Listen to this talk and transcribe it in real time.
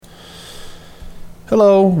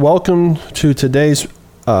Hello, welcome to today's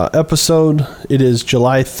episode. It is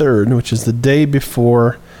July 3rd, which is the day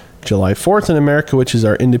before July 4th in America, which is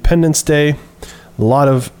our Independence Day. A lot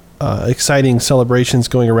of exciting celebrations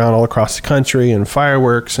going around all across the country, and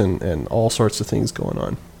fireworks and all sorts of things going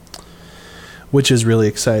on, which is really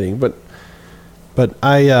exciting. But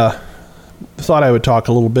I thought I would talk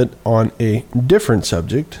a little bit on a different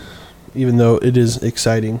subject, even though it is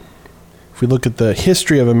exciting. If we look at the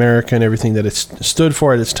history of America and everything that it stood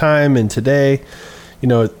for at its time and today, you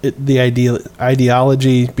know, the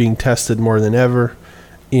ideology being tested more than ever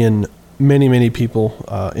in many people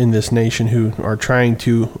in this nation who are trying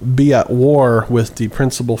to be at war with the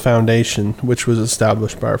principal foundation which was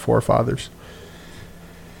established by our forefathers.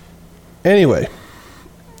 Anyway,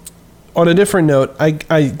 on a different note, I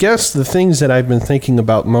guess the things that I've been thinking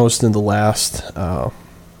about most in the last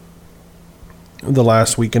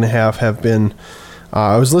week and a half have been,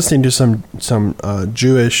 I was listening to some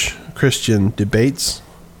Jewish Christian debates,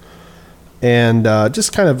 and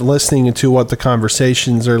just kind of listening to what the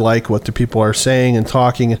conversations are like, what the people are saying and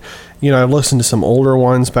talking. You know, I've listened to some older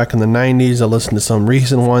ones back in the 90s. I listened to some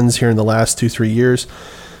recent ones here in the last 2-3 years.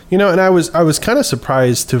 You know, and I was kind of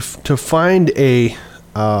surprised to find it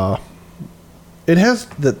has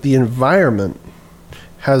that the environment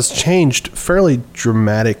has changed fairly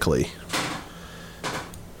dramatically.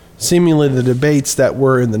 Seemingly the debates that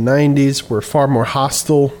were in the 90s were far more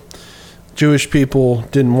hostile. Jewish people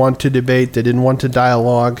didn't want to debate. They didn't want to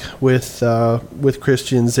dialogue with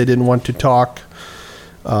Christians. They didn't want to talk.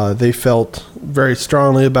 They felt very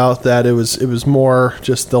strongly about that. It was more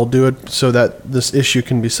just they'll do it so that this issue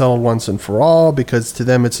can be settled once and for all, because to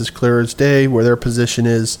them it's as clear as day where their position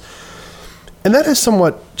is. And that has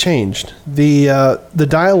somewhat changed. The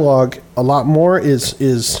dialogue a lot more is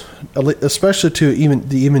especially to even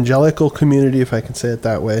the evangelical community, if I can say it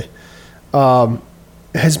that way,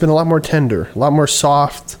 has been a lot more tender, a lot more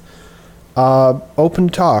soft, open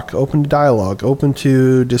to talk, open to dialogue, open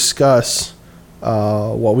to discuss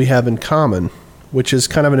what we have in common, which is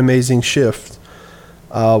kind of an amazing shift.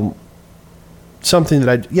 Something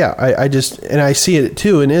that I just, and I see it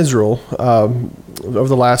too in Israel over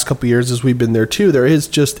the last couple of years as we've been there too. There is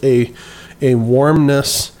just a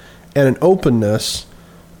warmness and an openness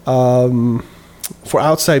for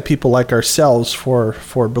outside people like ourselves, for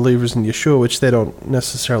believers in Yeshua, which they don't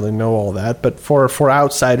necessarily know all that, but for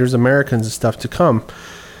outsiders, Americans and stuff to come,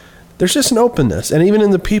 there's just an openness. And even in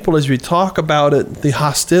the people, as we talk about it, the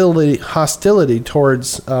hostility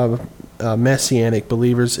towards Messianic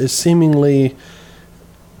believers is seemingly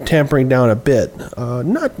tampering down a bit,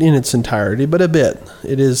 not in its entirety, but a bit.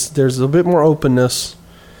 There's a bit more openness,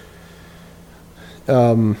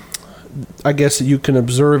 I guess, that you can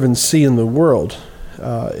observe and see in the world.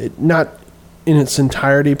 Not in its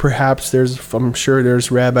entirety, perhaps. I'm sure there's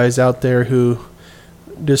rabbis out there who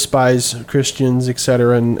despise Christians,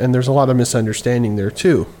 etc., and there's a lot of misunderstanding there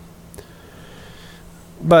too.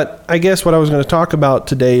 But I guess what I was going to talk about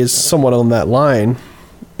today is somewhat on that line,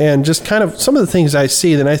 and just kind of some of the things I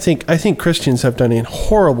see that I think Christians have done a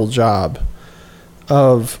horrible job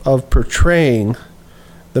of portraying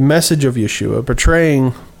the message of Yeshua,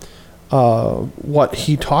 portraying what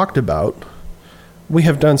he talked about. We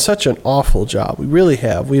have done such an awful job. We really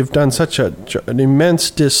have. We have done such an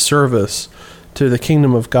immense disservice to the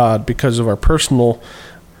kingdom of God because of our personal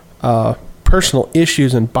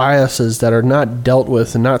issues and biases that are not dealt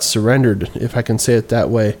with and not surrendered, if I can say it that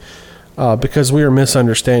way, because we are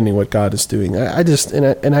misunderstanding what God is doing. I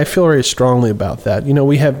feel very strongly about that. You know,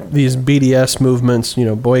 we have these BDS movements, you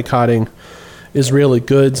know, boycotting Israeli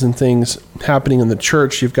goods and things happening in the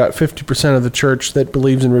church. You've got 50% of the church that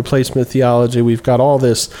believes in replacement theology. We've got all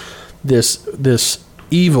this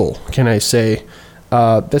evil, can I say,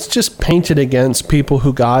 that's just painted against people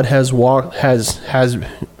who God has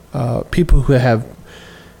people who have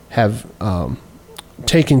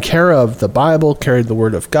taken care of the Bible, carried the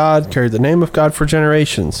Word of God, carried the name of God for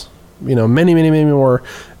generations. You know, many more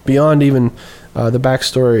beyond even the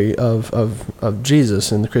backstory of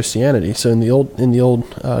Jesus and the Christianity. So in the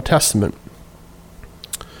Old Testament,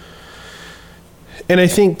 and I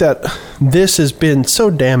think that this has been so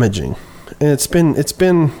damaging, and it's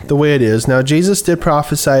been the way it is. Now, Jesus did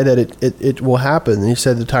prophesy that it will happen. He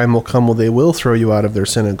said the time will come where they will throw you out of their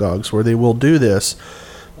synagogues, where they will do this.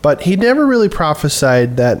 But he never really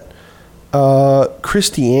prophesied that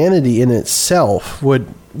Christianity in itself would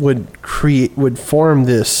form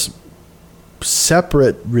this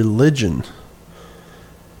separate religion,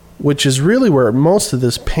 which is really where most of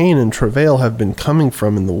this pain and travail have been coming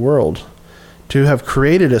from in the world. To have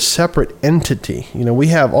created a separate entity. You know, we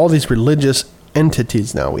have all these religious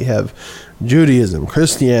entities now. We have Judaism,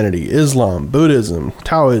 Christianity, Islam, Buddhism,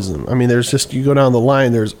 Taoism. I mean, there's just, you go down the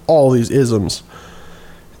line, there's all these isms.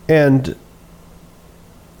 And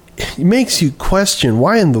it makes you question,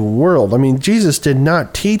 why in the world? I mean, Jesus did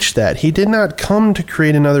not teach that. He did not come to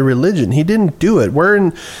create another religion. He didn't do it.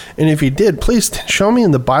 And if he did, please show me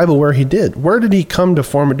in the Bible where he did. Where did he come to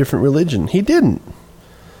form a different religion? He didn't.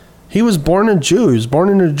 He was born a Jew. He was born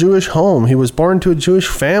in a Jewish home. He was born to a Jewish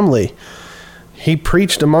family. He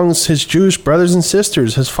preached amongst his Jewish brothers and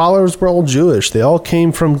sisters. His followers were all Jewish. They all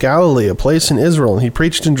came from Galilee, a place in Israel. And he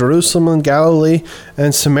preached in Jerusalem and Galilee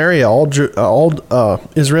and Samaria, all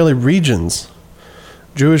Israeli regions,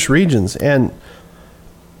 Jewish regions. And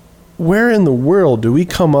where in the world do we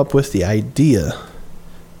come up with the idea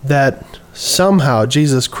that somehow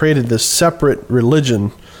Jesus created this separate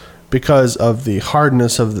religion because of the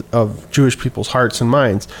hardness of Jewish people's hearts and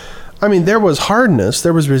minds? I mean, there was hardness,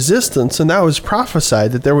 there was resistance, and that was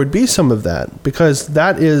prophesied that there would be some of that, because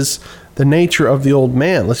that is the nature of the old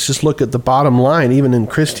man. Let's just look at the bottom line. Even in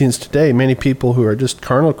Christians today, many people who are just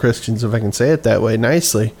carnal Christians, if I can say it that way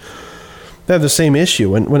nicely, they have the same issue.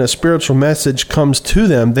 When a spiritual message comes to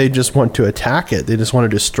them, they just want to attack it. They just want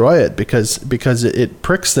to destroy it because it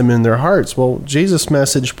pricks them in their hearts. Well, Jesus'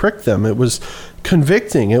 message pricked them. It was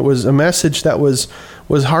convicting. It was a message that was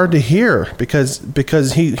hard to hear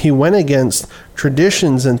because he went against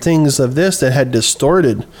traditions and things of this that had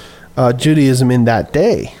distorted Judaism in that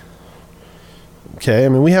day. Okay, I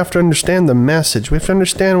mean, we have to understand the message. We have to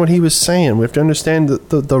understand what he was saying. We have to understand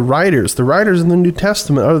the writers in the New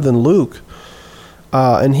Testament other than Luke.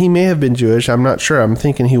 And he may have been Jewish. I'm not sure. I'm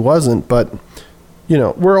thinking he wasn't. But,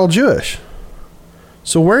 we're all Jewish.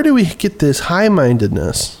 So where do we get this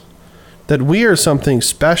high-mindedness that we are something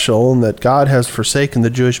special and that God has forsaken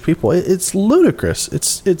the Jewish people? It's ludicrous.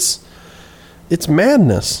 It's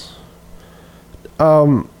madness.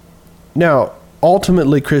 Now,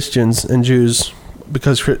 ultimately, Christians and Jews,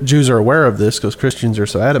 because Jews are aware of this, because Christians are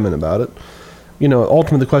so adamant about it,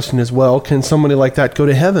 ultimately the question is, well, can somebody like that go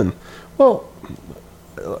to heaven? Well,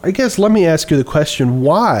 I guess let me ask you the question,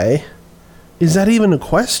 why is that even a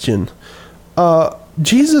question?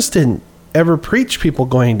 Jesus didn't ever preach people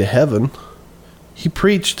going to heaven.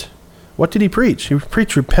 What did he preach? He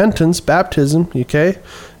preached repentance, baptism, okay,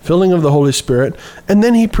 filling of the Holy Spirit, and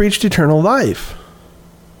then he preached eternal life.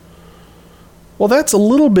 Well, that's a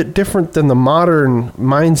little bit different than the modern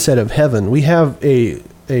mindset of heaven. We have a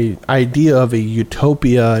idea of a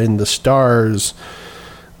utopia in the stars,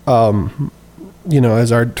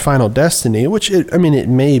 as our final destiny, which it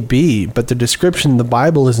may be, but the description in the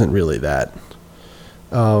Bible isn't really that.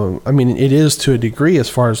 It is to a degree as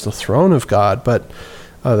far as the throne of God, but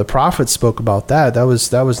the prophets spoke about that. That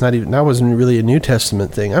wasn't really a New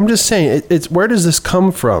Testament thing. I'm just saying, it's where does this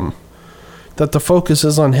come from? That the focus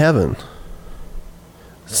is on heaven.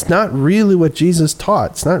 It's not really what Jesus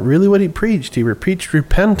taught. It's not really what he preached. He preached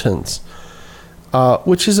repentance,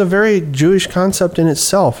 which is a very Jewish concept in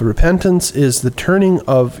itself. Repentance is the turning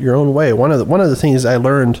of your own way. One of the things I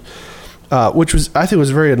learned, which I think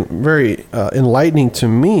was very, very enlightening to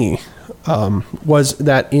me, was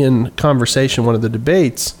that in conversation, one of the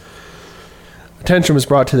debates, attention was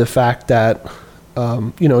brought to the fact that,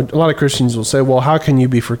 a lot of Christians will say, well, how can you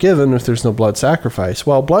be forgiven if there's no blood sacrifice?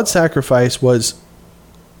 Well, blood sacrifice was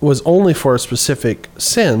only for a specific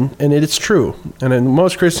sin, and it's true. And then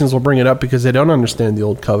most Christians will bring it up because they don't understand the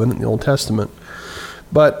Old Covenant, the Old Testament.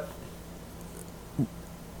 But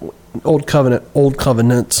Old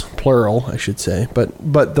Covenants, plural, I should say.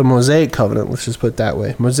 But the Mosaic Covenant, let's just put it that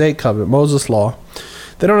way. Mosaic Covenant, Moses' Law.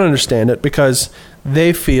 They don't understand it because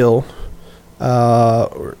they feel,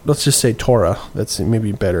 let's just say Torah. That's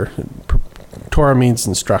maybe better. Torah means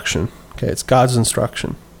instruction. Okay, it's God's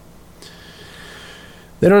instruction.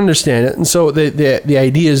 They don't understand it, and so the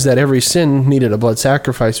idea is that every sin needed a blood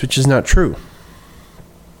sacrifice, which is not true.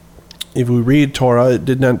 If we read Torah, it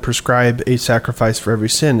did not prescribe a sacrifice for every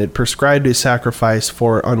sin. It prescribed a sacrifice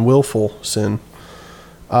for unwillful sin.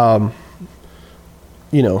 Sin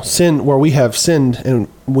where we have sinned and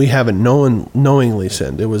we haven't knowingly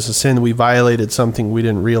sinned. It was a sin we violated something we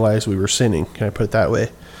didn't realize we were sinning. Can I put it that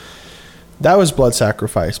way? That was blood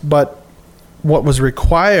sacrifice, but what was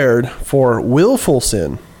required for willful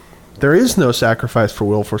sin, there is no sacrifice for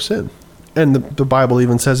willful sin. And the Bible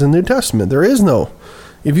even says in the New Testament, there is no.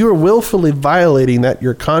 If you are willfully violating that,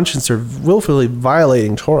 your conscience, or willfully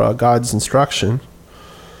violating Torah, God's instruction,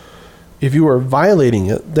 if you are violating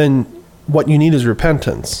it, then what you need is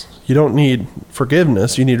repentance. You don't need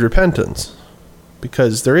forgiveness, you need repentance.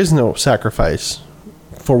 Because there is no sacrifice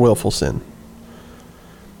for willful sin.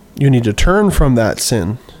 You need to turn from that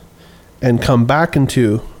sin and come back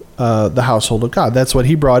into the household of God. That's what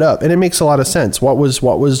he brought up, and it makes a lot of sense. What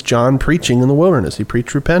was John preaching in the wilderness? He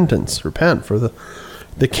preached repentance. Repent, for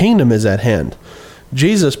the kingdom is at hand.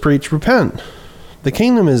 Jesus preached repent. The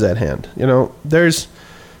kingdom is at hand.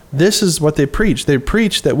 This is what they preach. They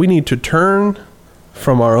preach that we need to turn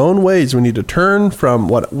from our own ways. We need to turn from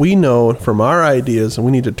what we know, from our ideas, and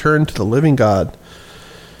we need to turn to the living God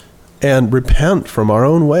and repent from our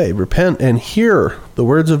own way. Repent and hear the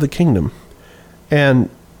words of the kingdom. And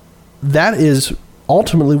that is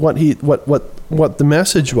ultimately what the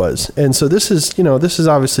message was. And so this is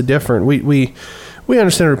obviously different. We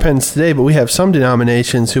understand repentance today, but we have some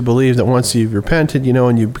denominations who believe that once you've repented,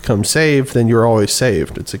 and you become saved, then you're always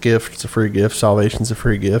saved. It's a gift. It's a free gift. Salvation's a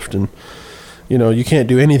free gift. And, you can't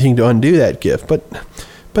do anything to undo that gift. But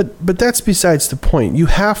that's besides the point. You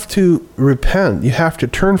have to repent. You have to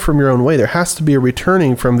turn from your own way. There has to be a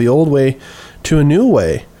returning from the old way to a new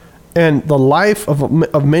way. And the life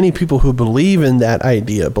of many people who believe in that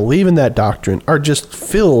idea, believe in that doctrine, are just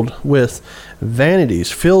filled with vanities,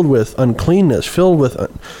 filled with uncleanness, filled with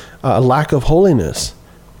a lack of holiness.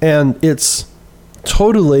 And it's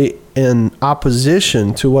totally in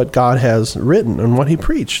opposition to what God has written and what he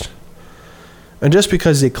preached. And just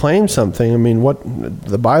because they claim something, what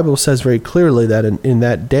the Bible says very clearly that in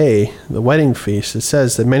that day, the wedding feast, it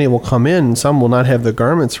says that many will come in and some will not have their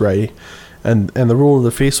garments ready. And the rule of the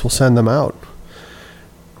feast will send them out.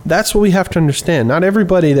 That's what we have to understand. Not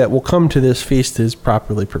everybody that will come to this feast is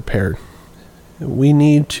properly prepared. We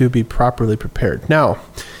need to be properly prepared. Now,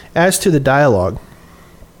 as to the dialogue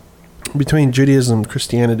between Judaism and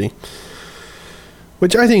Christianity,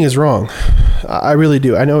 which I think is wrong. I really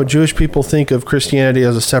do. I know Jewish people think of Christianity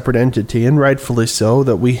as a separate entity, and rightfully so,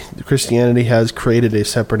 that Christianity has created a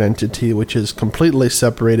separate entity which is completely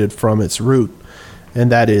separated from its root. And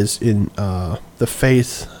that is in the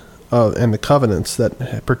faith and the covenants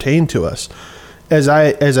that pertain to us. As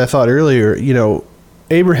I thought earlier,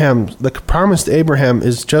 Abraham, the promise to Abraham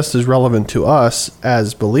is just as relevant to us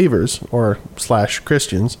as believers or /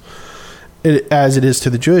 Christians as it is to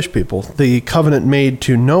the Jewish people. The covenant made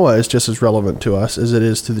to Noah is just as relevant to us as it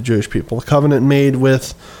is to the Jewish people. The covenant made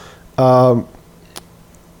with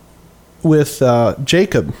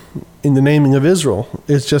Jacob in the naming of Israel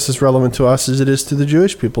is just as relevant to us as it is to the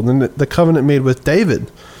Jewish people. Then the covenant made with David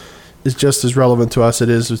is just as relevant to us as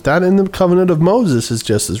it is with that, and the covenant of Moses is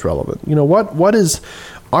just as relevant. What is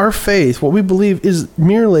our faith? What we believe is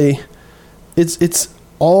merely it's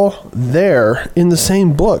all there in the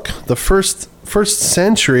same book. The first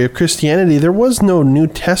century of Christianity, there was no New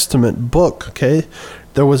Testament book. Okay,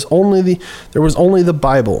 there was only the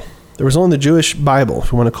Bible. There was only the Jewish Bible,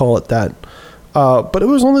 if you want to call it that. But it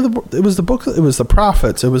was the book. It was the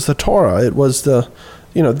prophets. It was the Torah. It was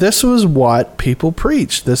this was what people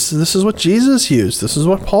preached. This is what Jesus used. This is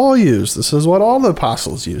what Paul used. This is what all the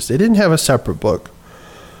apostles used. They didn't have a separate book.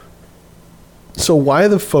 So why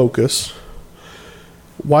the focus?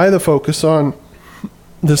 Why the focus on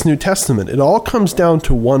this New Testament? It all comes down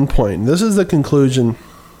to one point. This is the conclusion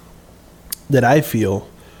that I feel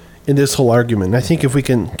in this whole argument. I think if we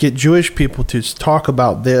can get Jewish people to talk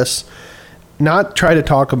about this, not try to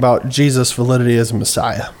talk about Jesus' validity as a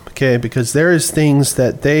Messiah, okay? Because there is things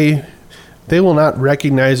that they will not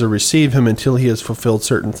recognize or receive him until he has fulfilled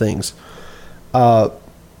certain things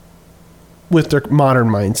with their modern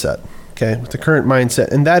mindset, okay? With the current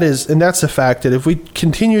mindset. And that's the fact that if we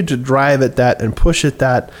continue to drive at that and push at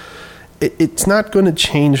that, it's not going to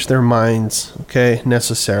change their minds, okay,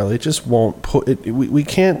 necessarily. It just won't put it. We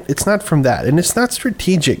can't. It's not from that, and it's not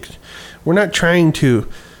strategic. We're not trying to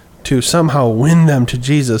somehow win them to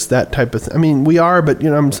Jesus. That type of thing. I mean, we are, but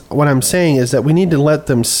what I'm saying is that we need to let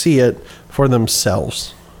them see it for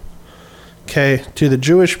themselves. Okay, to the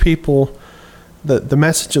Jewish people, the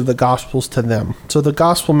message of the gospel's to them. So the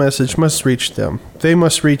gospel message must reach them. They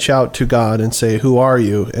must reach out to God and say, "Who are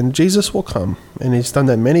you?" And Jesus will come. And he's done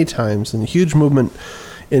that many times. And the huge movement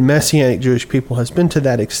in Messianic Jewish people has been to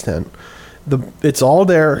that extent. It's all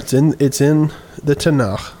there. It's in the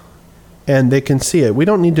Tanakh. And they can see it. We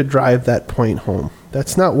don't need to drive that point home.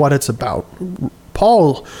 That's not what it's about.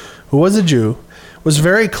 Paul, who was a Jew, was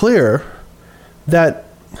very clear that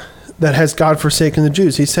has God forsaken the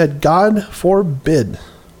Jews? He said, God forbid.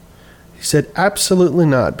 He said, absolutely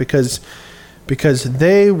not, because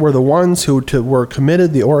they were the ones who were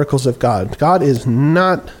committed the oracles of God. God is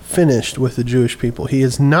not finished with the Jewish people. He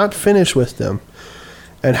is not finished with them.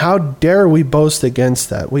 And how dare we boast against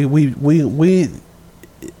that? We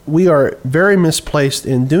are very misplaced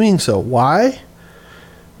in doing so. Why?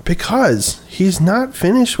 Because he's not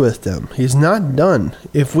finished with them. He's not done.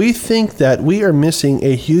 If we think that we are missing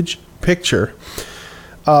a huge picture.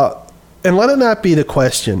 And let it not be the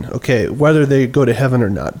question, okay, whether they go to heaven or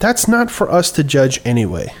not. That's not for us to judge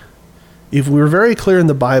anyway. If we're very clear in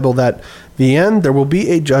the Bible that the end, there will be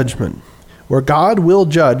a judgment where God will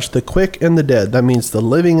judge the quick and the dead. That means the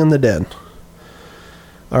living and the dead.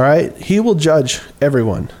 All right? He will judge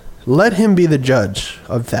everyone. Let him be the judge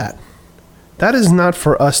of that. That is not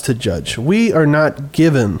for us to judge. We are not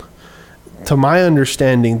given, to my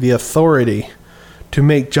understanding, the authority to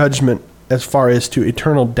make judgment as far as to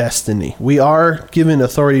eternal destiny. We are given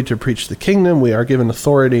authority to preach the kingdom. We are given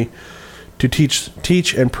authority to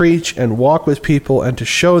teach and preach and walk with people and to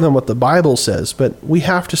show them what the Bible says. But we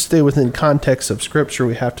have to stay within context of Scripture.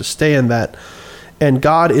 We have to stay in that. And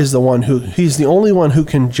God is the one he's the only one who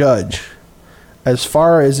can judge as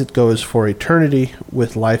far as it goes for eternity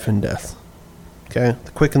with life and death. Okay?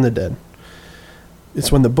 The quick and the dead.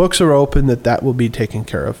 It's when the books are open that will be taken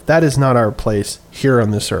care of. That is not our place here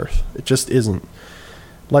on this earth. It just isn't.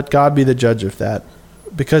 Let God be the judge of that.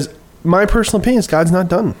 Because my personal opinion is God's not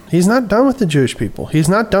done. He's not done with the Jewish people. He's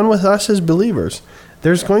not done with us as believers.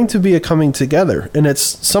 There's going to be a coming together. And it's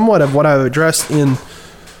somewhat of what I've addressed in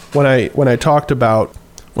when I talked about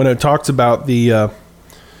the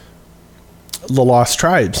lost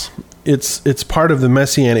tribes. It's part of the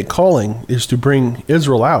messianic calling is to bring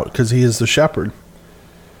Israel out because he is the shepherd.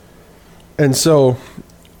 And so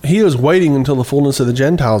he was waiting until the fullness of the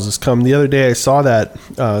Gentiles has come. The other day I saw that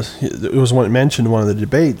it was mentioned in one of the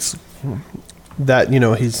debates that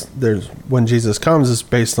there's when Jesus comes is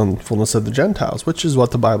based on the fullness of the Gentiles, which is what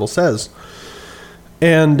the Bible says.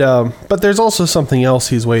 And but there's also something else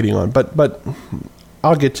he's waiting on. But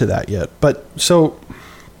I'll get to that yet. But so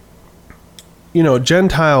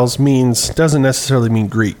Gentiles doesn't necessarily mean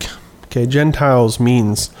Greek. Okay, Gentiles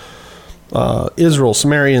means Israel,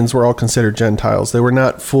 Sumerians were all considered Gentiles. They were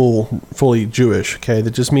not fully Jewish. Okay,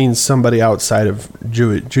 that just means somebody outside of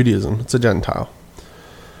Judaism. It's a Gentile.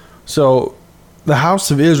 So the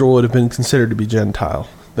house of Israel would have been considered to be Gentile.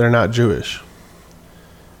 They're not Jewish.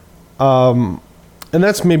 And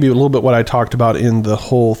that's maybe a little bit what I talked about in the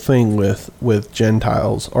whole thing with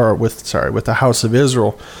Gentiles, or with the house of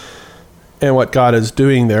Israel, and what God is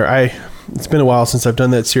doing there. It's been a while since I've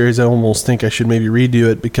done that series. I almost think I should maybe redo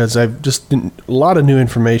it because I've just a lot of new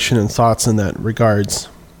information and thoughts in that regards.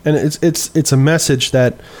 And it's a message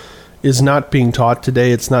that is not being taught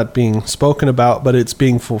today. It's not being spoken about, but it's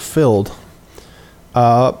being fulfilled.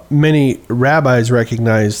 Many rabbis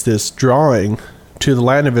recognize this drawing to the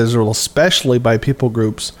land of Israel, especially by people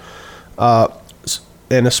groups, and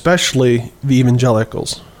especially the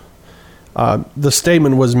evangelicals. The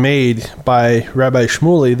statement was made by Rabbi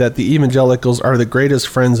Shmuley that the evangelicals are the greatest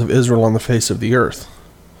friends of Israel on the face of the earth.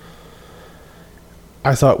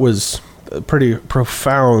 I thought was a pretty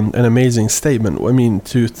profound and amazing statement. I mean,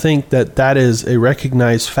 to think that is a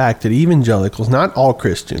recognized fact that evangelicals, not all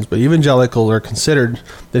Christians, but evangelicals are considered,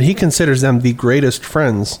 that he considers them the greatest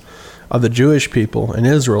friends of the Jewish people in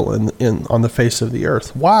Israel and on the face of the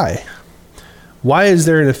earth. Why? Why is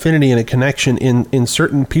there an affinity and a connection in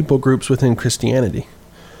certain people groups within Christianity?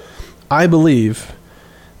 I believe,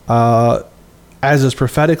 as is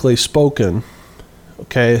prophetically spoken,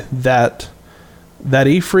 okay, that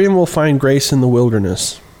Ephraim will find grace in the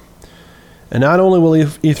wilderness. And not only will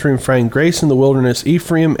Ephraim find grace in the wilderness,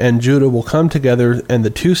 Ephraim and Judah will come together, and the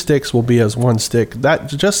two sticks will be as one stick. That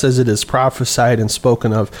just as it is prophesied and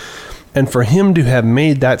spoken of. And for him to have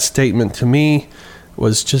made that statement to me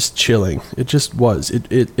was just chilling. It just was.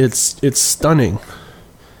 It's stunning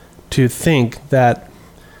to think that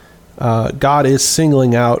God is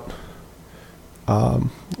singling out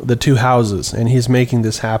the two houses, and he's making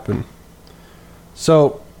this happen.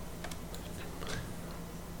 So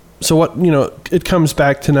what, it comes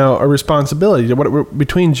back to now a responsibility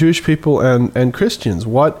between Jewish people and Christians.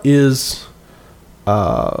 What is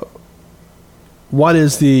our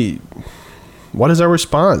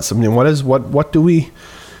response? I mean, what do we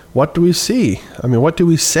see? I mean, what do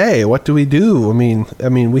we say? What do we do? I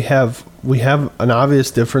mean, we have an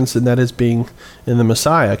obvious difference, and that is being in the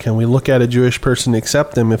Messiah. Can we look at a Jewish person and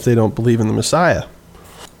accept them if they don't believe in the Messiah?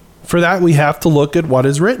 For that, we have to look at what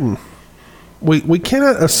is written. We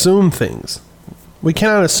cannot assume things. We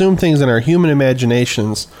cannot assume things in our human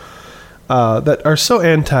imaginations that are so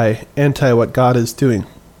anti what God is doing.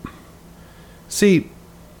 See,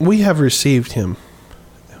 we have received him.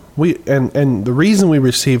 And the reason we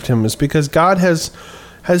received him is because God has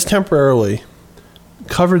temporarily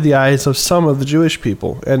covered the eyes of some of the Jewish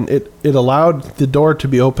people, and it allowed the door to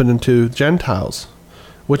be opened into Gentiles,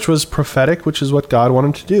 which was prophetic, which is what God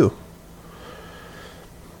wanted to do.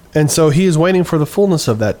 And so he is waiting for the fullness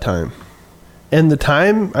of that time. And the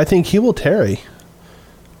time, I think he will tarry.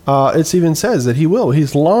 It even says that he will.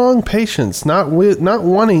 He's long patience, not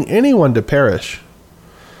wanting anyone to perish.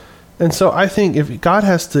 And so I think if God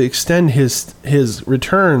has to extend his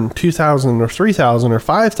return 2,000 or 3,000 or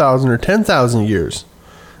 5,000 or 10,000 years,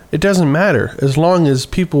 it doesn't matter as long as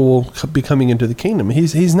people will be coming into the kingdom.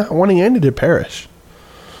 He's not wanting any to perish.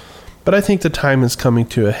 But I think the time is coming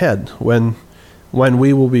to a head when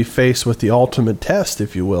we will be faced with the ultimate test,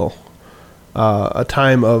 if you will, a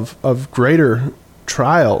time of greater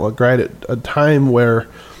trial, a time where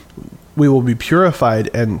we will be purified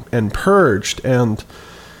and purged, and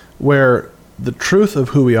where the truth of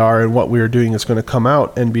who we are and what we are doing is going to come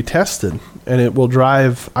out and be tested. And it will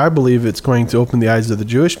drive, I believe it's going to open the eyes of the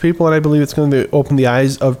Jewish people, and I believe it's going to open the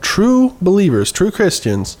eyes of true believers, true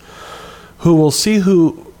Christians, who will see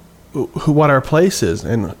what our place is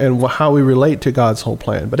and how we relate to God's whole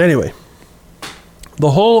plan. But anyway,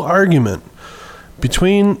 the whole argument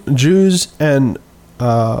between Jews and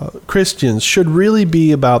Christians should really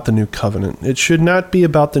be about the New Covenant. It should not be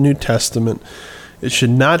about the New Testament. It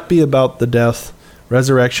should not be about the death,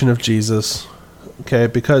 resurrection of Jesus, okay?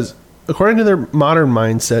 Because according to their modern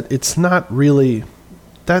mindset, it's not really,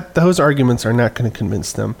 those arguments are not going to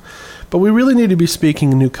convince them. But we really need to be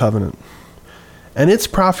speaking a New Covenant. And it's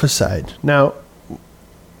prophesied. Now,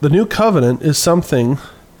 the New Covenant is something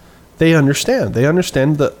they understand. They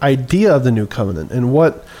understand the idea of the New Covenant. And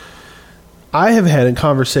what I have had in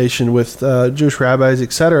conversation with Jewish rabbis,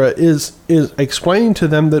 etc., is explaining to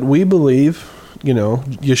them that we believe,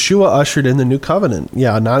 Yeshua ushered in the New Covenant.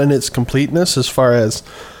 Yeah, not in its completeness as far as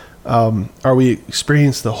are we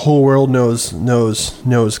experienced the whole world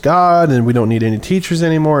knows God and we don't need any teachers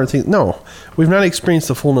anymore. No, we've not experienced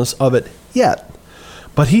the fullness of it yet.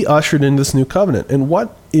 But he ushered in this New Covenant. And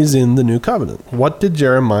what is in the New Covenant? What did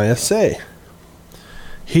Jeremiah say?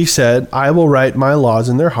 He said, I will write my laws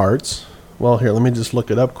in their hearts. Well, here, let me just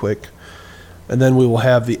look it up quick. And then we will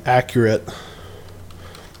have the accurate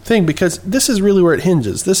thing, because this is really where it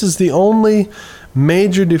hinges. This is the only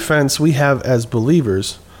major defense we have as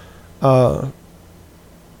believers to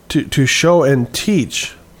show and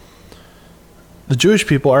teach the Jewish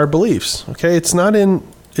people our beliefs. Okay, it's not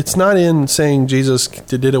in saying Jesus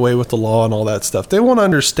did away with the law and all that stuff. They won't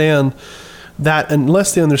understand that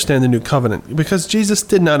unless they understand the New Covenant, because Jesus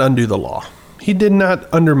did not undo the law. He did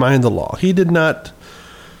not undermine the law. He did not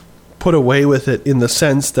put away with it in the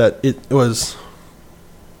sense that it was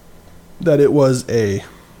a,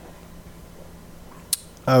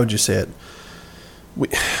 how would you say it? We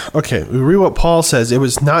read what Paul says. It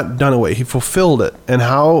was not done away. He fulfilled it. And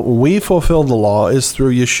how we fulfill the law is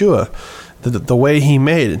through Yeshua, the way he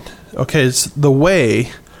made it. Okay, it's the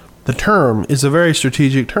way, the term is a very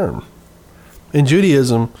strategic term. In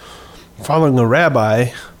Judaism, following a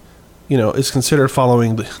rabbi, is considered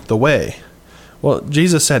following the way. Well,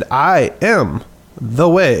 Jesus said, I am the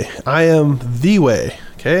way. I am the way.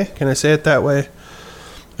 Okay, can I say it that way?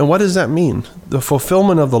 And what does that mean? The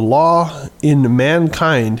fulfillment of the law in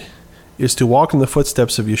mankind is to walk in the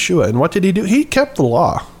footsteps of Yeshua. And what did he do? He kept the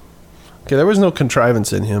law. Okay, there was no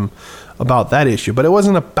contrivance in him about that issue, but it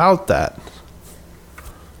wasn't about that.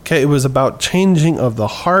 Okay, it was about changing of the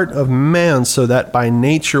heart of man so that by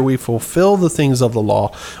nature we fulfill the things of the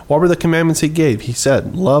law. What were the commandments he gave? He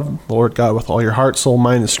said, love the Lord God with all your heart, soul,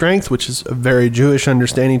 mind, and strength, which is a very Jewish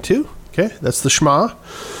understanding too. Okay, that's the Shema.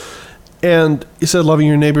 And he said, loving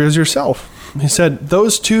your neighbor as yourself. He said,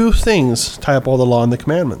 those two things tie up all the law and the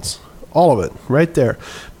commandments. All of it, right there.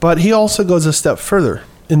 But he also goes a step further.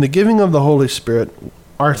 In the giving of the Holy Spirit,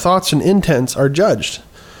 our thoughts and intents are judged.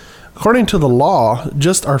 According to the law,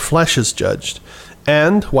 just our flesh is judged.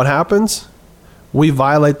 And what happens? We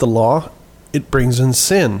violate the law. It brings in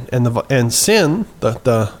sin. And sin,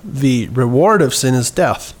 the reward of sin is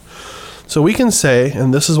death. So we can say,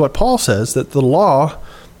 and this is what Paul says, that the law,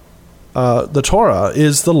 the Torah,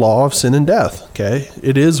 is the law of sin and death. Okay?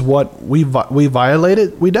 It is what we violate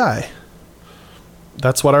it, we die.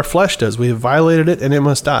 That's what our flesh does. We have violated it, and it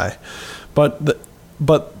must die. But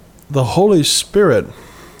the Holy Spirit,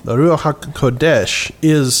 the Ruach HaKodesh,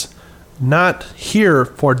 is not here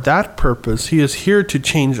for that purpose. He is here to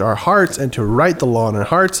change our hearts and to write the law in our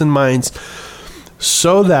hearts and minds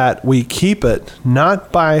so that we keep it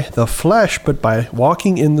not by the flesh, but by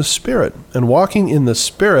walking in the Spirit. And walking in the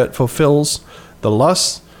Spirit fulfills the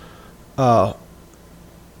lusts, by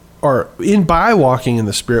walking in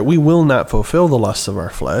the Spirit, we will not fulfill the lusts of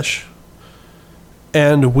our flesh.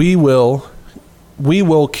 And we will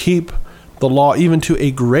keep the law even to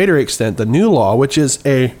a greater extent, the new law, which is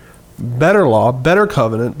a better law, better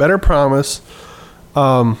covenant, better promise,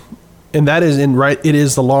 And that is it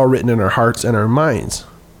is the law written in our hearts and our minds.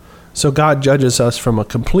 So God judges us from a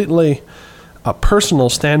completely personal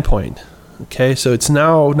standpoint. Okay, so it's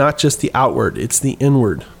now not just the outward, it's the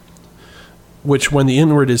inward, which when the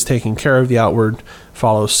inward is taken care of, the outward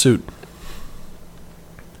follows suit.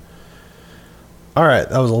 All right,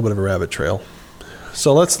 that was a little bit of a rabbit trail.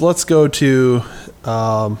 So let's go to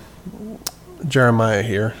Jeremiah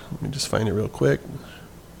here. Let me just find it real quick.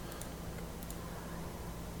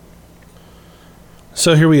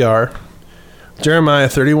 So here we are, Jeremiah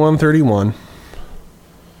 31:31.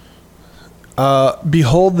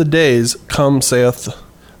 Behold, the days come, saith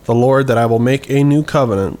the Lord, that I will make a new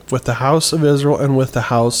covenant with the house of Israel and with the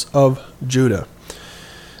house of Judah,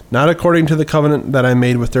 not according to the covenant that I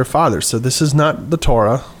made with their fathers. So this is not the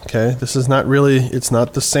Torah, okay? This is not really, it's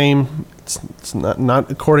not the same, it's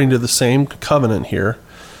not according to the same covenant here,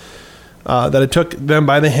 that it took them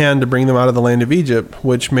by the hand to bring them out of the land of Egypt,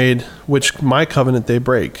 which my covenant they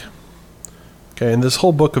break. Okay, and this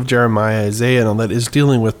whole book of Jeremiah, Isaiah, and all that is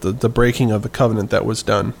dealing with the breaking of the covenant that was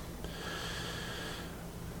done.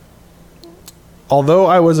 Although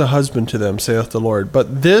I was a husband to them, saith the Lord,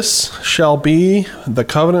 but this shall be the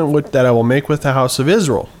covenant that I will make with the house of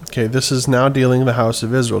Israel. Okay, this is now dealing with the house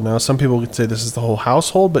of Israel. Now, some people could say this is the whole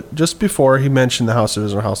household, but just before he mentioned the house of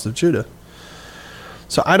Israel, house of Judah.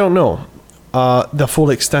 So I don't know the full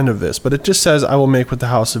extent of this, but it just says, I will make with the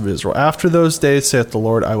house of Israel. After those days, saith the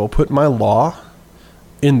Lord, I will put my law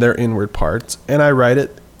in their inward parts, and I write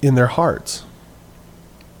it in their hearts.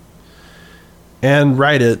 In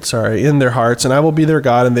their hearts, and I will be their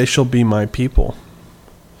God, and they shall be my people.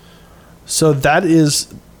 So that is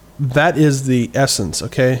the essence,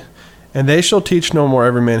 okay? And they shall teach no more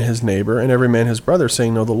every man his neighbor, and every man his brother,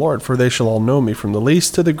 saying, Know the Lord, for they shall all know me, from the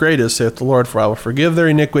least to the greatest, saith the Lord, for I will forgive their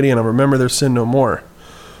iniquity, and I will remember their sin no more.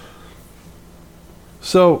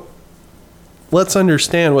 So let's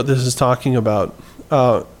understand what this is talking about.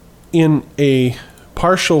 In a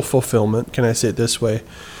partial fulfillment, can I say it this way?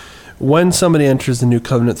 When somebody enters the new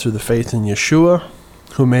covenant through the faith in Yeshua,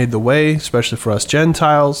 who made the way, especially for us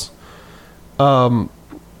Gentiles, what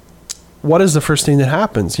is the first thing that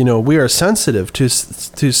happens? We are sensitive to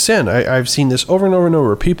sin. I've seen this over and over and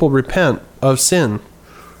over. People repent of sin.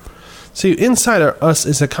 See, inside of us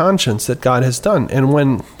is a conscience that God has done, and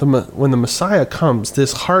when the Messiah comes,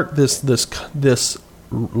 this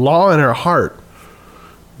law in our heart,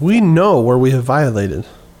 we know where we have violated.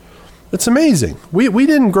 It's amazing. We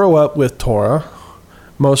didn't grow up with Torah,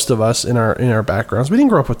 most of us in our backgrounds. We didn't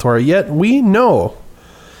grow up with Torah, yet we know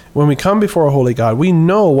when we come before a holy God, we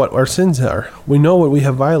know what our sins are. We know what we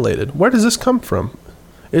have violated. Where does this come from?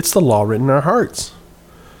 It's the law written in our hearts.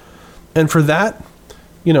 And for that,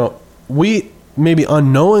 we maybe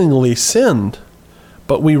unknowingly sinned,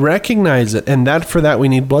 but we recognize it, and for that we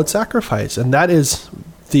need blood sacrifice. And that is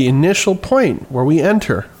the initial point where we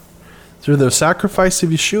enter through the sacrifice of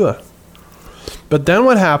Yeshua. But then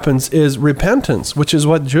what happens is repentance, which is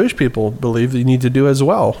what Jewish people believe that you need to do as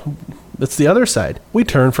well. That's the other side. We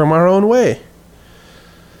turn from our own way.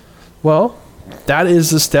 Well, that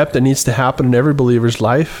is the step that needs to happen in every believer's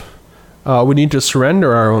life. We need to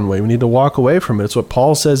surrender our own way. We need to walk away from it. It's what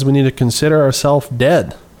Paul says. We need to consider ourselves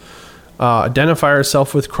dead. Identify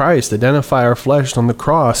ourselves with Christ. Identify our flesh on the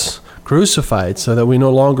cross, crucified, so that we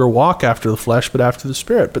no longer walk after the flesh, but after the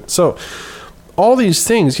Spirit. But so all these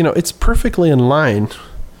things, it's perfectly in line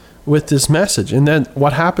with this message. And then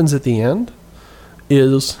what happens at the end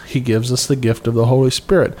is he gives us the gift of the Holy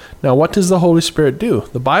Spirit. Now, what does the Holy Spirit do?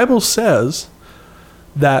 The Bible says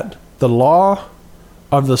that the law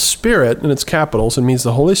of the Spirit, and it's capitals, it means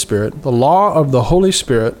the Holy Spirit, the law of the Holy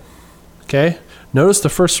Spirit, okay? Notice the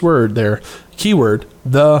first word there, keyword,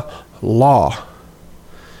 the law.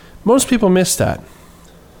 Most people miss that.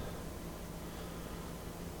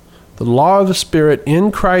 The law of the Spirit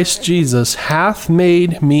in Christ Jesus hath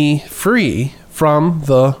made me free from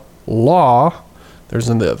the law, there's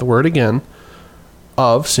the word again,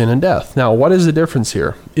 of sin and death. Now, what is the difference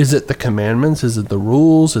here? Is it the commandments? Is it the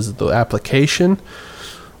rules? Is it the application?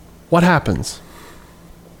 What happens?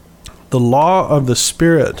 The law of the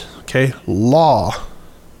Spirit, okay, law.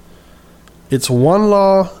 It's one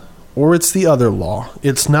law or it's the other law.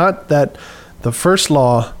 It's not that the first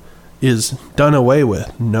law is done away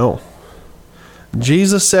with. No.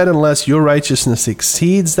 Jesus said, unless your righteousness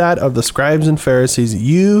exceeds that of the scribes and Pharisees,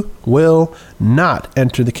 you will not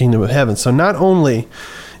enter the kingdom of heaven. So not only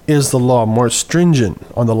is the law more stringent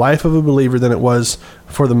on the life of a believer than it was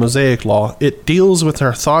for the Mosaic law, it deals with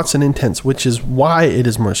our thoughts and intents, which is why it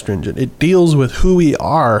is more stringent. It deals with who we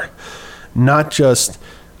are, not just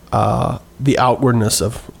the outwardness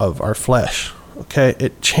of our flesh. Okay,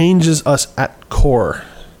 it changes us at core.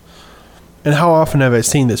 And how often have I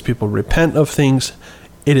seen this? People repent of things,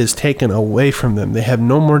 it is taken away from them. They have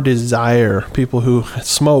no more desire. People who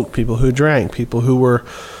smoked, people who drank, people who were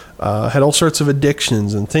had all sorts of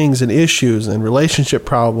addictions and things and issues and relationship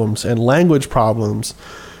problems and language problems.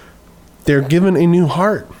 They're given a new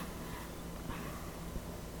heart.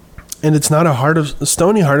 And it's not a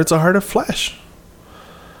stony heart, it's a heart of flesh.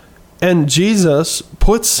 And Jesus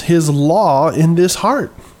puts his law in this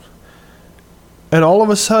heart. And all of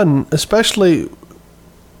a sudden, especially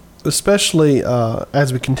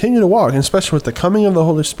as we continue to walk, and especially with the coming of the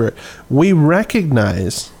Holy Spirit, we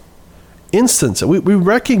recognize we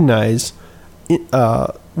recognize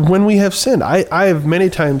when we have sinned. I have many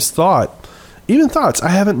times thoughts, I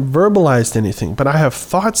haven't verbalized anything, but I have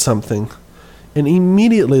thought something, and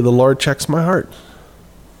immediately the Lord checks my heart.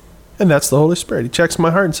 And that's the Holy Spirit. He checks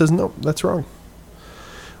my heart and says, no, that's wrong.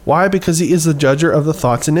 Why? Because he is the judger of the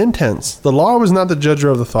thoughts and intents. The law was not the judger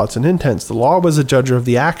of the thoughts and intents. The law was the judger of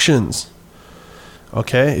the actions.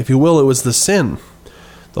 Okay? If you will, it was the sin.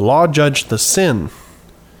 The law judged the sin.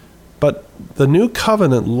 But the new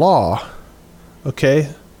covenant law,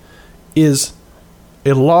 okay, is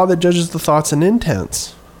a law that judges the thoughts and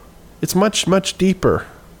intents. It's much, much deeper.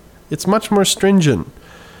 It's much more stringent.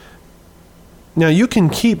 Now, you can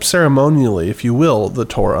keep ceremonially, if you will, the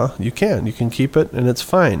Torah. You can keep it, and it's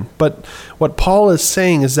fine. But what Paul is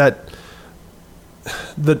saying is that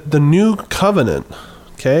the new covenant,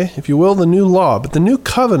 okay, if you will, the new law, but the new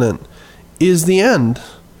covenant is the end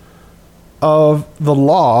of the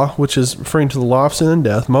law, which is referring to the law of sin and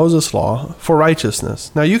death, Moses' law, for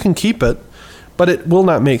righteousness. Now, you can keep it, but it will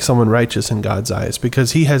not make someone righteous in God's eyes,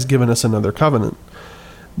 because he has given us another covenant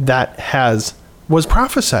that was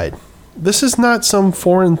prophesied. This is not some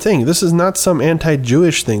foreign thing. This is not some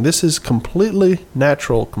anti-Jewish thing. This is completely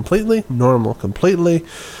natural, completely normal, completely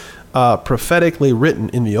prophetically written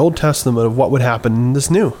in the Old Testament of what would happen in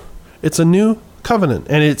this new. It's a new covenant,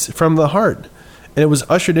 and it's from the heart. And it was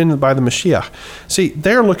ushered in by the Mashiach. See,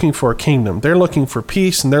 they're looking for a kingdom. They're looking for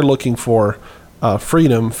peace, and they're looking for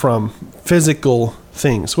freedom from physical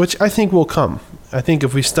things, which I think will come. I think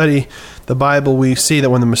if we study the Bible, we see that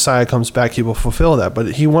when the Messiah comes back, he will fulfill that.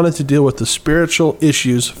 But he wanted to deal with the spiritual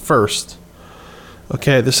issues first.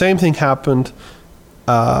 Okay, the same thing happened.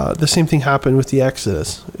 The same thing happened with the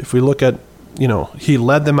Exodus. If we look at, he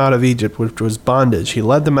led them out of Egypt, which was bondage. He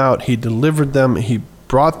led them out. He delivered them. He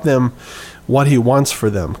brought them what he wants for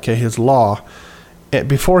them. Okay, his law,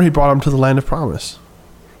 before he brought them to the land of promise.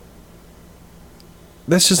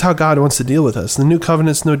 That's just how God wants to deal with us. The new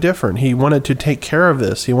covenant's no different. He wanted to take care of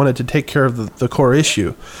this. He wanted to take care of the core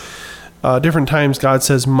issue. Different times God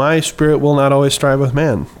says, my spirit will not always strive with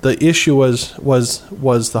man. The issue was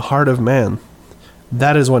the heart of man.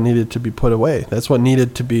 That is what needed to be put away. That's what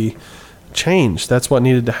needed to be changed. That's what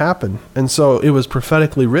needed to happen. And so it was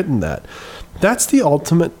prophetically written that. That's the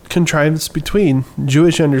ultimate contrivance between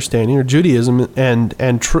Jewish understanding or Judaism and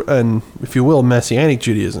if you will, Messianic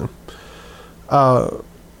Judaism.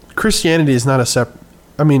 Christianity is not a separate,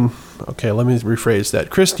 let me rephrase that.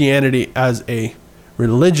 Christianity as a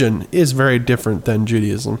religion is very different than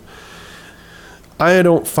Judaism. I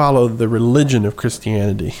don't follow the religion of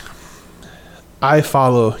Christianity. I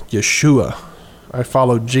follow Yeshua. I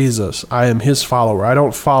follow Jesus. I am his follower. I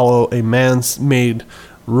don't follow a man's made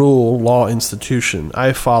rule, law, institution.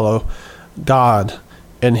 I follow God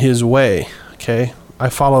and his way, okay? I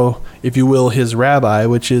follow, if you will, his rabbi,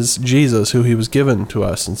 which is Jesus, who he was given to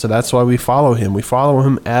us. And so that's why we follow him. We follow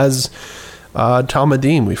him as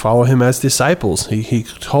Talmudim. We follow him as disciples. He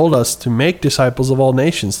told us to make disciples of all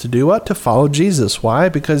nations. To do what? To follow Jesus. Why?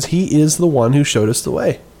 Because he is the one who showed us the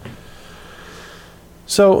way.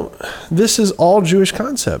 So this is all Jewish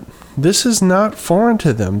concept. This is not foreign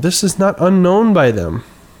to them. This is not unknown by them.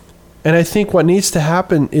 And I think what needs to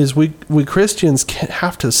happen is we Christians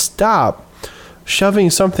have to stop shoving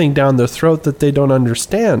something down their throat that they don't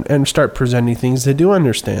understand and start presenting things they do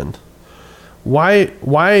understand. Why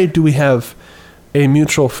do we have a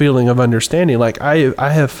mutual feeling of understanding? Like I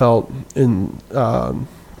have felt in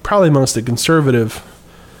probably amongst the conservative,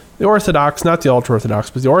 the Orthodox, not the ultra-Orthodox,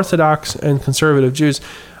 but the Orthodox and conservative Jews,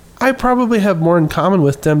 I probably have more in common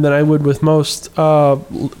with them than I would with most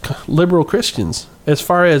liberal Christians, as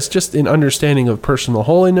far as just in understanding of personal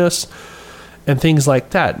holiness and things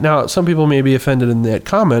like that. Now, some people may be offended in that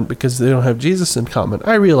comment because they don't have Jesus in common.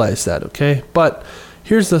 I realize that, okay? But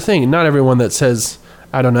here's the thing. Not everyone that says,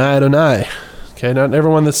 Adonai, Adonai, okay? Not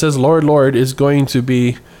everyone that says, Lord, Lord, is going to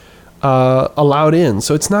be allowed in.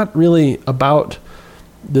 So it's not really about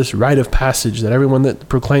this rite of passage that everyone that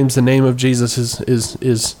proclaims the name of Jesus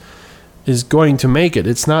is is going to make it.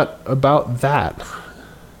 It's not about that.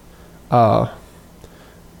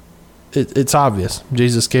 It's obvious.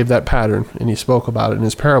 Jesus gave that pattern, and he spoke about it in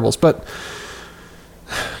his parables. But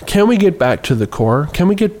can we get back to the core? Can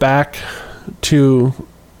we get back to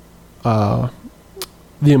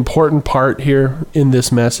the important part here in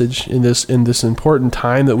this message, in this important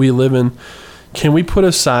time that we live in? Can we put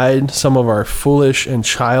aside some of our foolish and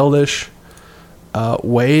childish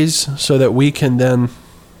ways so that we can then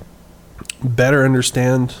better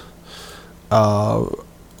understand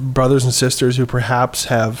brothers and sisters who perhaps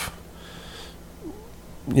have,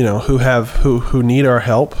 who need our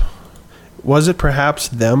help? Was it perhaps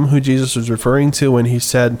them who Jesus was referring to when he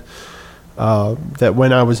said that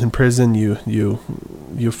when I was in prison,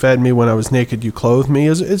 you fed me, when I was naked, you clothed me?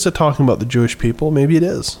 Is it talking about the Jewish people? Maybe it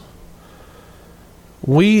is.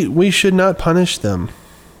 We should not punish them.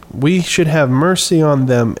 We should have mercy on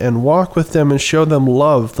them and walk with them and show them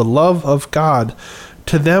love, the love of God,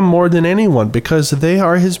 to them more than anyone, because they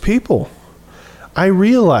are his people. I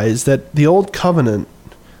realize that the old covenant,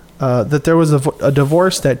 that there was a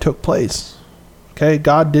divorce that took place. Okay,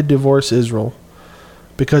 God did divorce Israel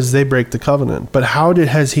because they break the covenant. But how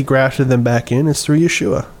has he grafted them back in? It's through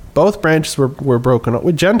Yeshua. Both branches were broken up.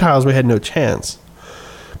 With Gentiles, we had no chance.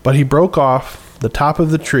 But he broke off the top of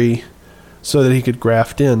the tree so that he could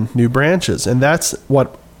graft in new branches. And that's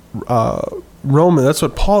what that's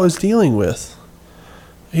what Paul is dealing with.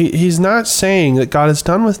 He's not saying that God is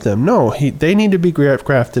done with them. No, they need to be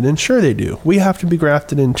grafted in. Sure they do. We have to be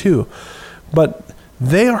grafted in too. But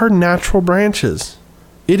they are natural branches.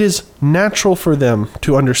 It is natural for them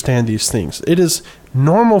to understand these things. It is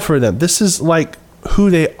normal for them. This is like who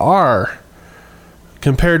they are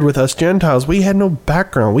compared with us Gentiles. We had no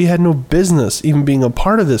background. We had no business even being a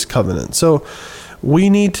part of this covenant. So we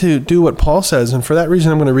need to do what Paul says, and for that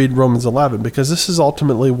reason I'm going to read Romans 11, because this is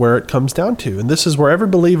ultimately where it comes down to. And this is where every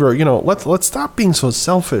believer, let's stop being so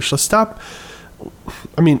selfish. Let's stop.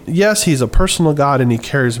 I mean, yes, he's a personal God and he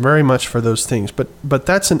cares very much for those things, but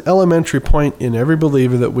that's an elementary point in every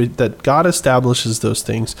believer that God establishes those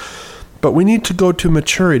things. But we need to go to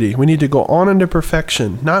maturity. We need to go on into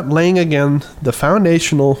perfection, not laying again the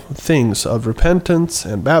foundational things of repentance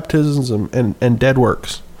and baptisms and dead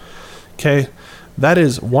works. Okay? That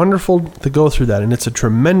is wonderful to go through that, and it's a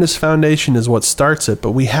tremendous foundation is what starts it,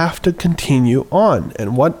 but we have to continue on.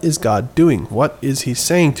 And what is God doing? What is he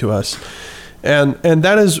saying to us? And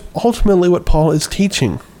that is ultimately what Paul is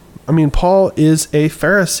teaching. I mean, Paul is a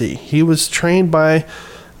Pharisee. He was trained by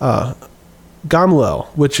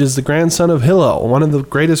Gamaliel, which is the grandson of Hillel, one of the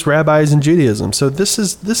greatest rabbis in Judaism. So this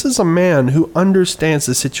is a man who understands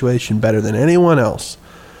the situation better than anyone else.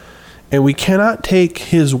 And we cannot take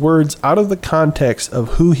his words out of the context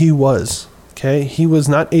of who he was. Okay? He was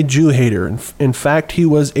not a Jew hater. In fact, he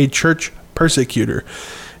was a church persecutor.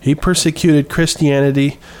 He persecuted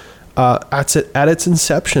Christianity at its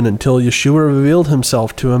inception until Yeshua revealed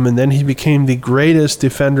himself to him, and then he became the greatest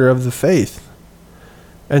defender of the faith.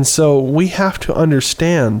 And so we have to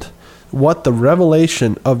understand what the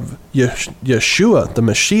revelation of Yeshua, the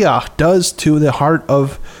Mashiach, does to the heart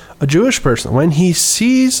of a Jewish person. When he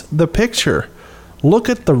sees the picture, look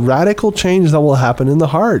at the radical change that will happen in the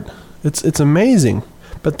heart. It's amazing.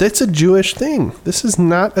 But that's a Jewish thing. This is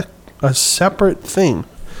not a separate thing.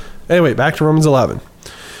 Anyway, back to Romans 11.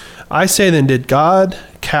 I say then, did God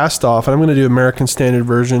cast off, and I'm going to do American Standard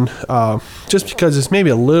Version, just because it's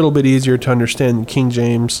maybe a little bit easier to understand than King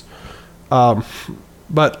James.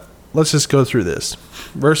 But let's just go through this.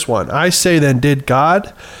 Verse 1. I say then, did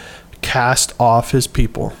God cast off his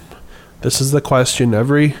people? This is the question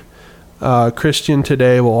every Christian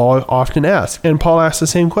today will often ask. And Paul asked the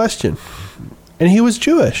same question. And he was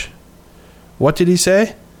Jewish. What did he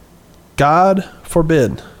say? God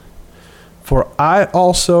forbid. For I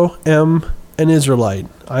also am an Israelite.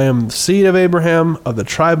 I am the seed of Abraham, of the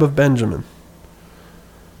tribe of Benjamin.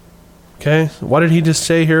 Okay, what did he just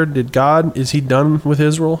say here? Is he done with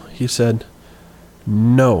Israel? He said,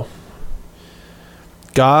 no.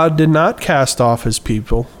 God did not cast off his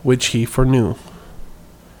people, which he foreknew.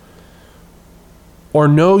 Or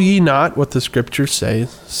know ye not what the scriptures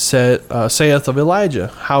saith of Elijah,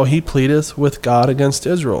 how he pleadeth with God against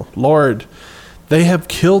Israel? Lord, they have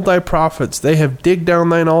killed thy prophets, they have digged down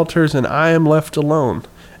thine altars, and I am left alone,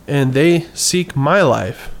 and they seek my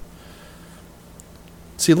life.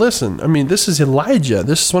 See, listen, I mean, this is Elijah.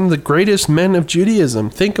 This is one of the greatest men of Judaism.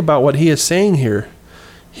 Think about what he is saying here.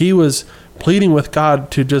 He was pleading with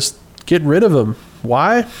God to just get rid of them.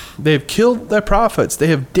 Why? They have killed thy prophets. They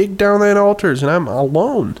have digged down thine altars, and I'm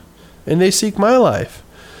alone, and they seek my life.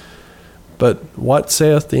 But what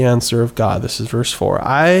saith the answer of God? This is verse 4.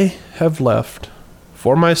 I have left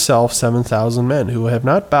for myself 7,000 men who have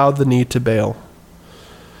not bowed the knee to Baal.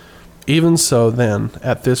 Even so then,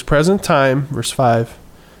 at this present time, verse 5,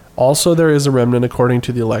 also there is a remnant according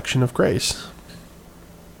to the election of grace.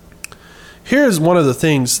 Here's one of the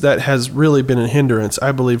things that has really been a hindrance,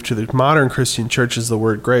 I believe, to the modern Christian church is the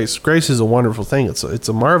word grace. Grace is a wonderful thing. It's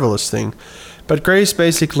a marvelous thing. But grace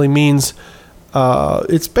basically means,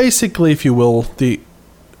 it's basically, if you will, the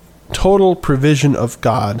total provision of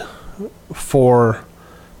God for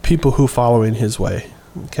people who follow in his way.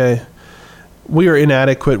 Okay? We are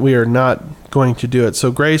inadequate. We are not going to do it.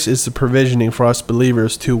 So grace is the provisioning for us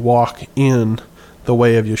believers to walk in the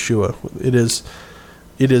way of Yeshua.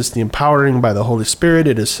 It is the empowering by the Holy Spirit.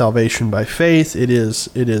 It is salvation by faith. It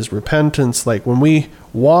is repentance. Like when we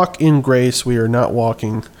walk in grace, we are not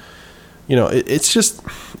walking,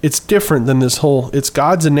 it's different than this whole, it's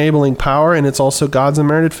God's enabling power and it's also God's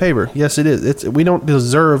unmerited favor. Yes, it is. We don't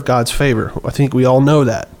deserve God's favor. I think we all know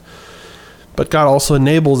that. But God also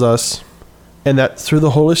enables us, and that through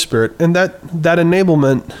the Holy Spirit, and that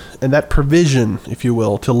enablement and that provision, if you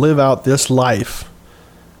will, to live out this life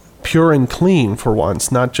pure and clean for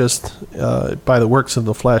once, not just by the works of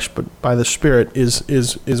the flesh, but by the Spirit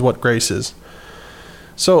is what grace is.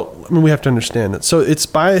 So, we have to understand it. So it's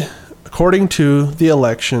according to the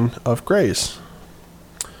election of grace.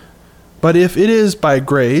 But if it is by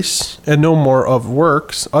grace and no more of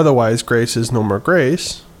works, otherwise grace is no more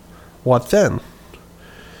grace, what then?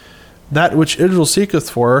 That which Israel seeketh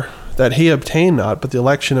for, that he obtained not, but the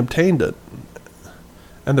election obtained it,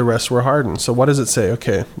 and the rest were hardened. So what does it say?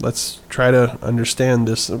 Okay, let's try to understand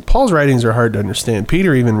this. Paul's writings are hard to understand.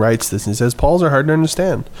 Peter even writes this, and he says, Paul's are hard to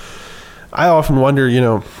understand. I often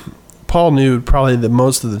wonder, Paul knew probably the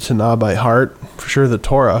most of the Tanakh by heart, for sure the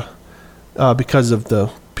Torah, because of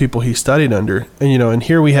the people he studied under. And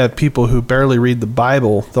here we have people who barely read the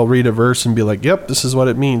Bible. They'll read a verse and be like, yep, this is what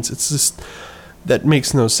it means. It's just, that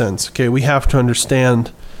makes no sense. Okay, we have to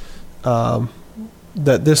understand that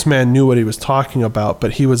this man knew what he was talking about,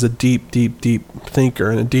 but he was a deep, deep, deep thinker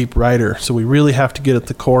and a deep writer. So we really have to get at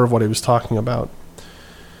the core of what he was talking about.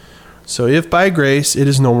 So if by grace, it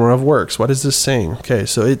is no more of works. What is this saying? Okay,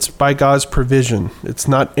 so it's by God's provision. It's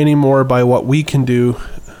not anymore by what we can do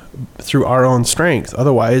through our own strength.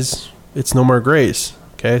 Otherwise, it's no more grace.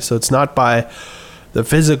 Okay, so it's not by the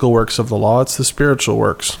physical works of the law. It's the spiritual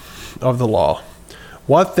works of the law.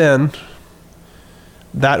 What then?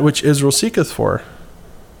 That which Israel seeketh for,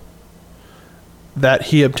 that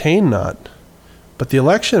he obtained not, but the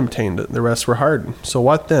election obtained it, and the rest were hardened. So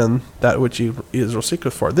what then? That which Israel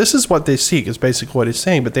seeketh for. This is what they seek, is basically what he's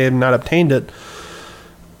saying, but they have not obtained it,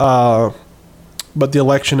 but the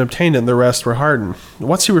election obtained it, and the rest were hardened.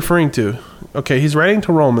 What's he referring to? Okay, he's writing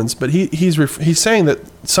to Romans, but he's saying that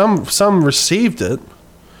some received it,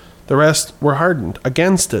 the rest were hardened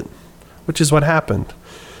against it, which is what happened.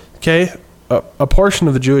 Okay, a portion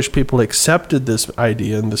of the Jewish people accepted this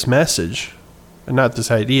idea and this message, and not this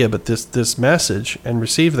idea, but this message, and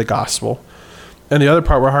received the gospel, and the other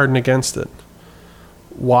part were hardened against it.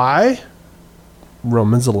 Why?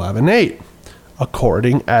 Romans 11:8,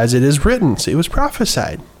 according as it is written. See, it was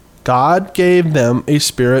prophesied. God gave them a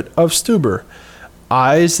spirit of stupor,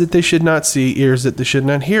 eyes that they should not see, ears that they should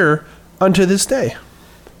not hear, unto this day.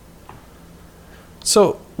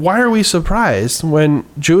 So why are we surprised when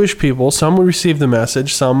Jewish people, some receive the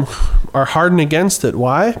message, some are hardened against it?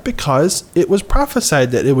 Why? Because it was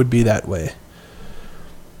prophesied that it would be that way.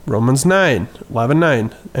 Romans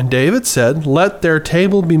 11:9. And David said, let their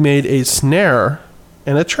table be made a snare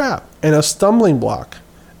and a trap and a stumbling block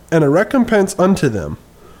and a recompense unto them.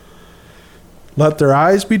 Let their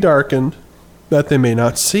eyes be darkened that they may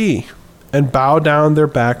not see, and bow down their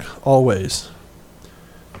back always.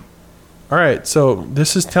 All right, so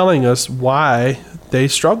this is telling us why they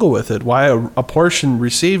struggle with it, why a portion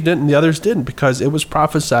received it and the others didn't, because it was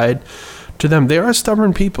prophesied to them. They are a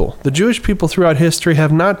stubborn people. The Jewish people throughout history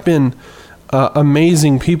have not been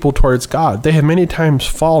amazing people towards God. They have many times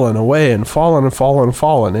fallen away and fallen and fallen and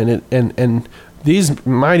fallen, and these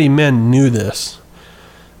mighty men knew this,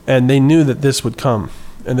 and they knew that this would come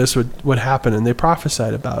and this would happen, and they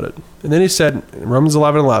prophesied about it. And then he said, Romans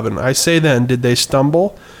 11:11, I say then, did they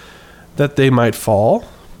stumble that they might fall?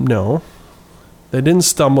 No. They didn't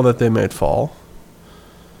stumble that they might fall.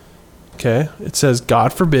 Okay, it says,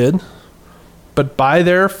 God forbid, but by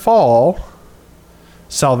their fall,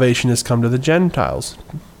 salvation has come to the Gentiles.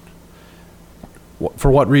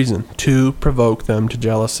 For what reason? To provoke them to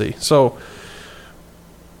jealousy. So,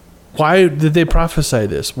 why did they prophesy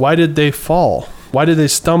this? Why did they fall? Why did they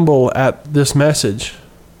stumble at this message?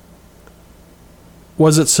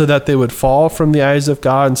 Was it so that they would fall from the eyes of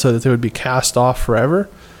God and so that they would be cast off forever?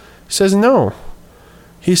 He says no.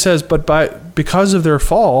 He says, but because of their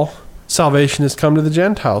fall, salvation has come to the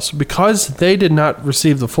Gentiles. Because they did not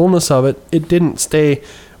receive the fullness of it, it didn't stay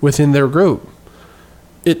within their group.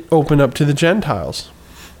 It opened up to the Gentiles.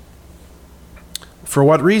 For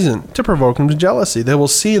what reason? To provoke them to jealousy. They will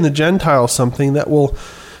see in the Gentiles something that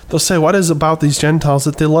they'll say, what is about these Gentiles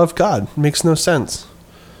that they love God? It makes no sense.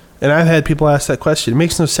 And I've had people ask that question. It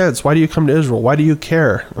makes no sense. Why do you come to Israel? Why do you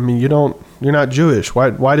care? I mean, you're not Jewish.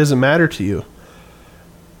 Why does it matter to you?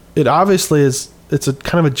 It obviously is. It's a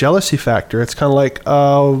kind of a jealousy factor. It's kind of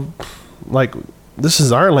like this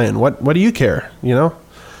is our land. What do you care?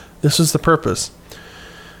 This is the purpose.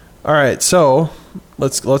 All right, so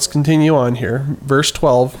let's continue on here. Verse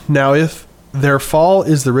 12. Now, if their fall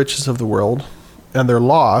is the riches of the world, and their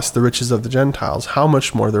loss the riches of the Gentiles, how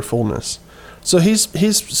much more their fullness? So he's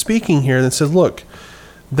speaking here and says, look,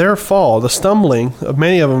 their fall, the stumbling of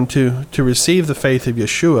many of them to receive the faith of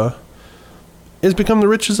Yeshua, is become the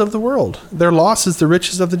riches of the world. Their loss is the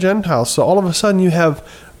riches of the Gentiles. So all of a sudden you have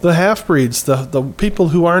the half-breeds, the people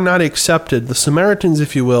who are not accepted, the Samaritans,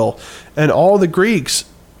 if you will, and all the Greeks,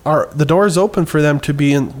 the doors open for them to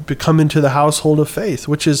become into the household of faith,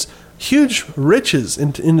 which is huge riches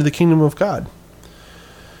into the kingdom of God.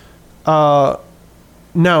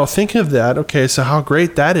 Now think of that. Okay, so how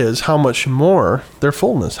great that is, how much more their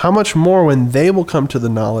fullness, how much more when they will come to the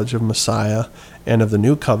knowledge of Messiah and of the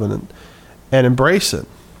new covenant and embrace it.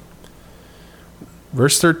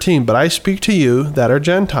 Verse 13, but I speak to you that are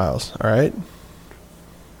Gentiles. All right.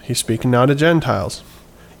 He's speaking now to Gentiles.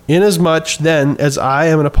 Inasmuch then as I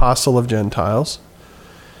am an apostle of Gentiles.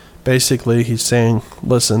 Basically, he's saying,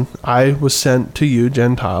 listen, I was sent to you,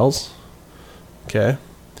 Gentiles. Okay.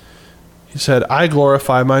 He said, I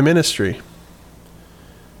glorify my ministry.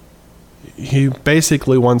 He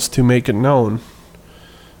basically wants to make it known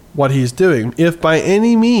what he's doing. If by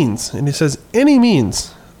any means, and he says, any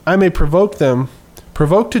means, I may provoke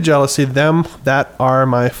to jealousy them that are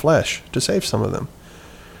my flesh, to save some of them.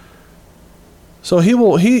 So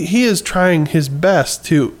he is trying his best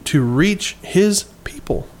to reach his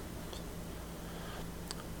people.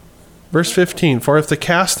 Verse 15, for if the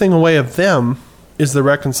casting away of them is the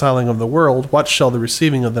reconciling of the world, what shall the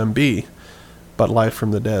receiving of them be but life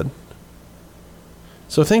from the dead?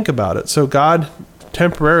 So think about it. So God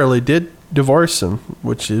temporarily did divorce them,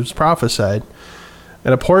 which is prophesied,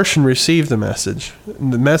 and a portion received the message.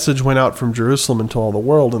 And the message went out from Jerusalem into all the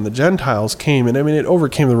world, and the Gentiles came, and it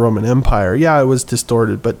overcame the Roman Empire. Yeah, it was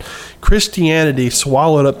distorted, but Christianity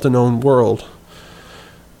swallowed up the known world,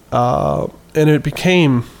 and it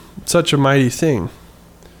became such a mighty thing.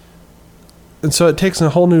 And so it takes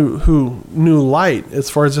a whole new light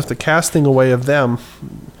as far as if the casting away of them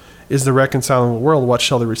is the reconciling of the world, what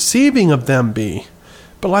shall the receiving of them be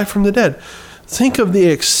but life from the dead? Think of the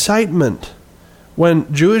excitement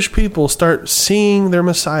when Jewish people start seeing their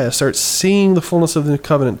Messiah, start seeing the fullness of the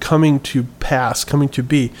covenant coming to pass, coming to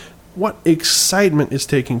be. What excitement is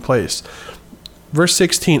taking place? Verse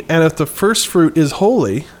 16, and if the first fruit is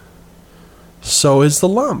holy, so is the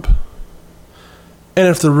lump. And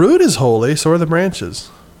if the root is holy, so are the branches.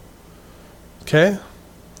 Okay?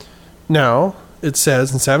 Now, it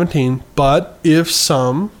says in 17, but if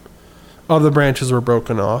some of the branches were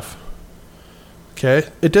broken off. Okay?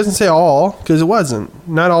 It doesn't say all, because it wasn't.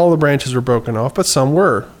 Not all the branches were broken off, but some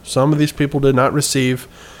were. Some of these people did not receive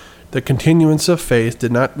the continuance of faith,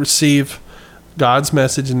 did not receive God's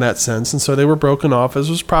message in that sense, and so they were broken off, as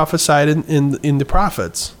was prophesied in the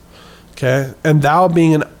prophets. Okay? And thou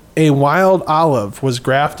being a wild olive was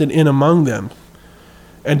grafted in among them,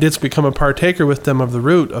 and didst become a partaker with them of the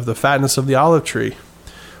root of the fatness of the olive tree.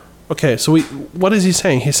 Okay, so what is he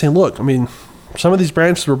saying? He's saying, look, I mean, some of these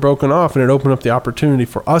branches were broken off, and it opened up the opportunity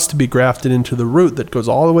for us to be grafted into the root that goes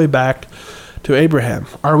all the way back to Abraham.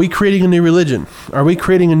 Are we creating a new religion? Are we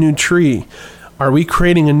creating a new tree? Are we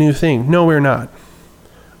creating a new thing? No, we're not.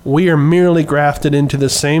 We are merely grafted into the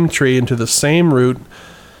same tree, into the same root,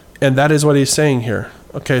 and that is what he's saying here.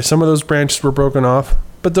 Okay, some of those branches were broken off,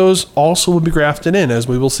 but those also will be grafted in, as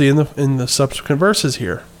we will see in the subsequent verses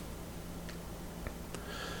here.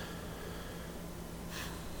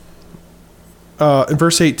 In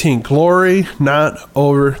verse 18, glory not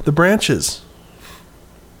over the branches.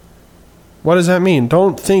 What does that mean?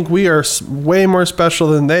 Don't think we are way more special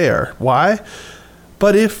than they are. Why?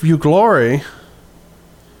 But if thou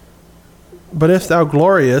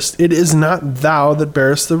gloriest, it is not thou that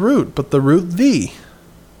bearest the root, but the root thee.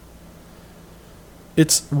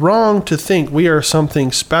 It's wrong to think we are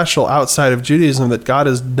something special outside of Judaism, that God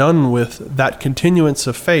is done with that continuance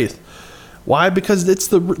of faith. Why? Because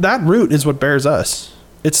that root is what bears us.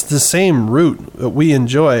 It's the same root that we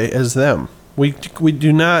enjoy as them. We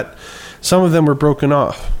do not. Some of them were broken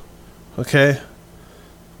off. Okay,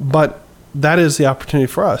 but that is the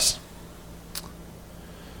opportunity for us.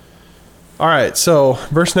 All right, so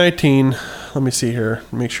verse 19, let me see here,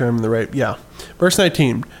 make sure I'm in the right, yeah. Verse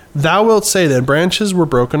 19, thou wilt say that branches were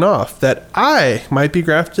broken off, that I might be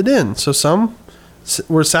grafted in. So some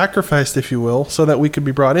were sacrificed, if you will, so that we could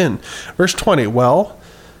be brought in. Verse 20, well,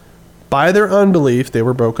 by their unbelief, they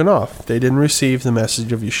were broken off. They didn't receive the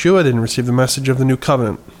message of Yeshua, didn't receive the message of the new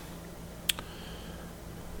covenant.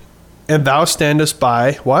 And thou standest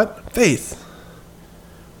by what? Faith.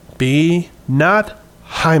 Be not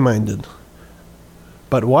high-minded.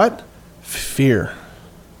 But what? Fear.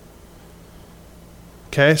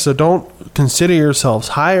 Okay, so don't consider yourselves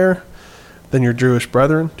higher than your Jewish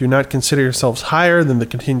brethren. Do not consider yourselves higher than the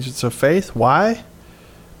contingents of faith. Why?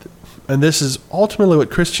 And this is ultimately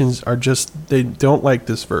what Christians are they don't like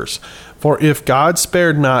this verse. For if God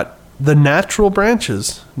spared not the natural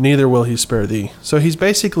branches, neither will he spare thee. So he's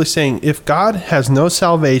basically saying, if God has no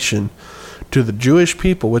salvation to the Jewish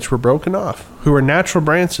people, which were broken off, who are natural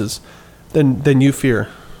branches, then you fear,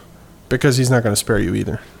 because he's not going to spare you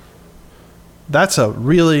either. That's a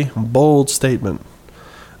really bold statement.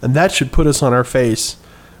 And that should put us on our face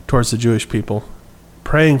towards the Jewish people,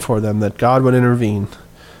 praying for them that God would intervene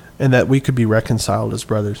and that we could be reconciled as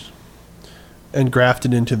brothers and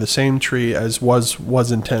grafted into the same tree as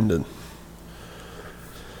was intended.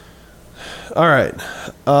 All right.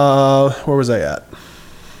 Where was I at?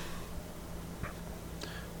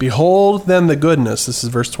 Behold then the goodness, this is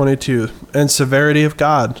verse 22, and severity of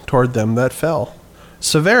God toward them that fell.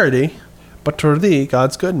 Severity, but toward thee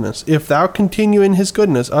God's goodness. If thou continue in his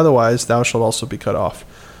goodness, otherwise thou shalt also be cut off.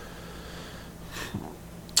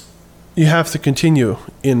 You have to continue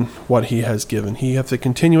in what he has given. You have to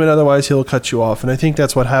continue it, otherwise he'll cut you off. And I think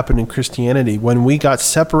that's what happened in Christianity. When we got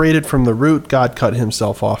separated from the root, God cut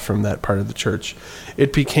himself off from that part of the church.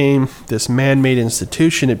 It became this man-made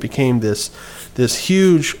institution. It became this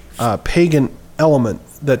huge pagan element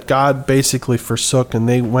that God basically forsook, and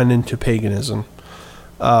they went into paganism.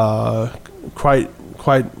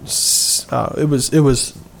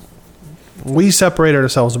 We separated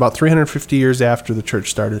ourselves about 350 years after the church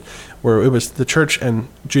started, where it was the church and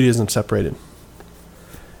Judaism separated.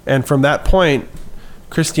 And from that point,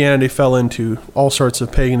 Christianity fell into all sorts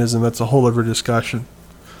of paganism. That's a whole other discussion.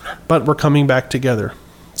 But we're coming back together.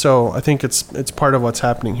 So I think it's part of what's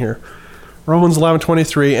happening here. Romans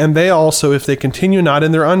 11:23, and they also, if they continue not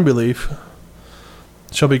in their unbelief,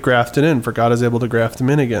 shall be grafted in, for God is able to graft them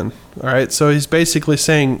in again. All right, so he's basically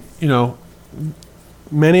saying,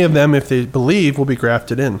 many of them, if they believe, will be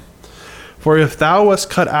grafted in. For if thou wast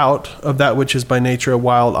cut out of that which is by nature a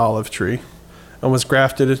wild olive tree, and was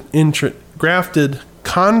grafted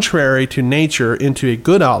contrary to nature into a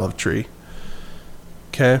good olive tree,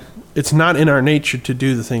 okay, it's not in our nature to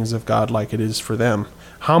do the things of God like it is for them.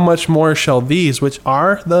 How much more shall these, which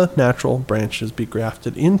are the natural branches, be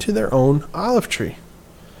grafted into their own olive tree?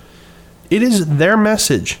 It is their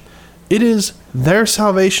message. It is their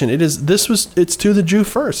salvation. It's to the Jew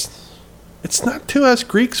first. It's not to us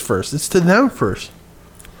Greeks first. It's to them first.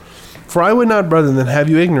 For I would not, brethren, than have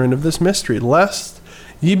you ignorant of this mystery, lest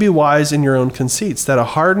ye be wise in your own conceits, that a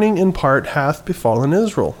hardening in part hath befallen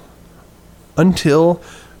Israel, until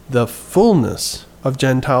the fullness of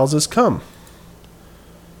Gentiles is come.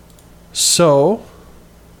 So,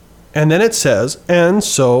 and then it says, and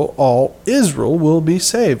so all Israel will be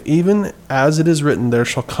saved, even as it is written, there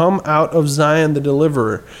shall come out of Zion the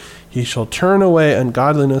deliverer. He shall turn away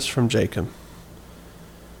ungodliness from Jacob.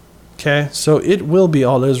 Okay, so it will be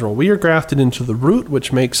all Israel. We are grafted into the root,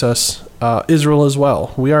 which makes us Israel as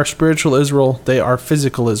well. We are spiritual Israel. They are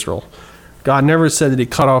physical Israel. God never said that he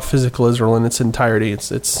cut off physical Israel in its entirety.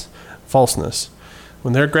 It's falseness.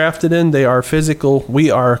 When they're grafted in, they are physical. We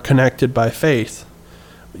are connected by faith.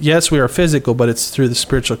 Yes, we are physical, but it's through the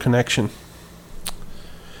spiritual connection.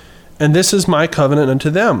 And this is my covenant unto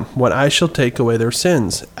them, when I shall take away their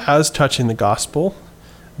sins. As touching the gospel,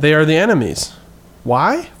 they are the enemies.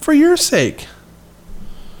 Why? For your sake.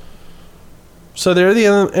 So they're the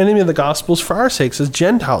enemy of the gospels for our sakes as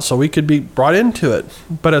Gentiles, so we could be brought into it.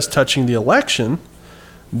 But as touching the election,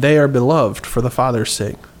 they are beloved for the Father's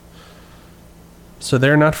sake. So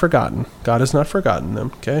they're not forgotten. God has not forgotten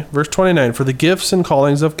them. Okay. Verse 29, for the gifts and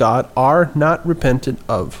callings of God are not repented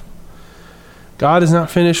of. God is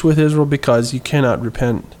not finished with Israel because you cannot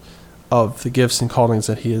repent of the gifts and callings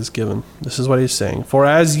that he has given. This is what he's saying. For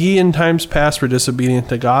as ye in times past were disobedient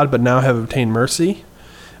to God, but now have obtained mercy,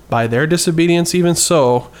 by their disobedience even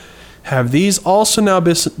so have these also now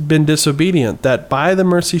been disobedient, that by the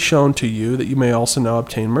mercy shown to you, that you may also now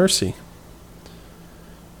obtain mercy.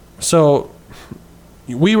 So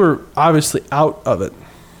we were obviously out of it.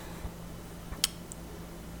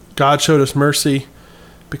 God showed us mercy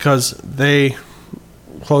because they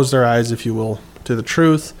closed their eyes, if you will, to the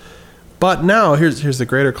truth. But now, here's the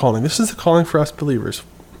greater calling. This is the calling for us believers.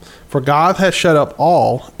 For God hath shut up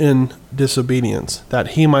all in disobedience, that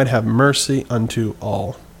he might have mercy unto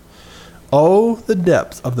all. Oh, the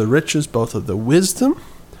depth of the riches both of the wisdom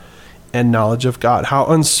and knowledge of God. How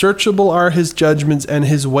unsearchable are his judgments and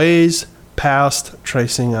his ways past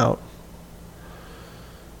tracing out.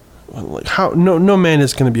 Like how no man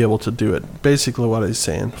is going to be able to do it. Basically what he's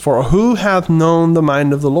saying. For who hath known the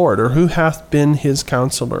mind of the Lord, or who hath been his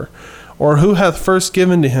counselor, or who hath first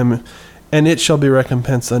given to him, and it shall be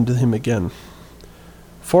recompensed unto him again.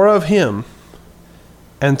 For of him,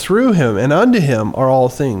 and through him, and unto him are all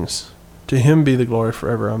things. To him be the glory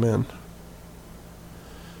forever. Amen.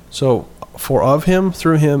 So, for of him,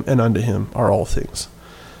 through him, and unto him are all things.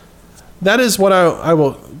 That is what I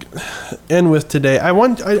will end with today.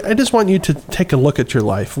 I just want you to take a look at your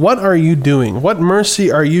life. What are you doing? What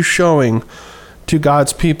mercy are you showing to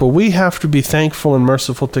God's people? We have to be thankful and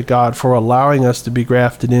merciful to God for allowing us to be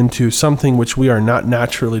grafted into something which we are not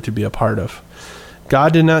naturally to be a part of.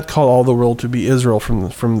 God did not call all the world to be Israel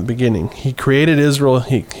from the beginning. He created Israel.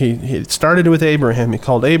 He started with Abraham. He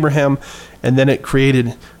called Abraham, and then it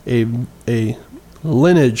created a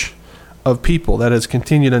lineage of people that has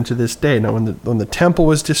continued unto this day. Now, when the temple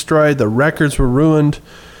was destroyed, the records were ruined,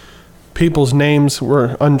 people's names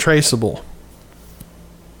were untraceable.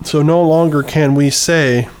 So no longer can we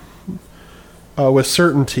say with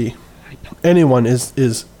certainty anyone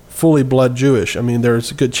is fully blood Jewish. I mean,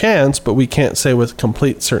 there's a good chance, but we can't say with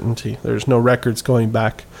complete certainty. There's no records going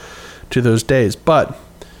back to those days. But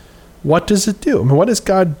what does it do? I mean, what is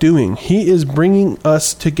God doing? He is bringing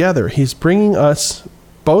us together. He's bringing us,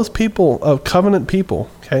 both people of covenant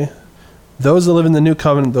people, okay? Those that live in the new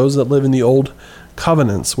covenant, those that live in the old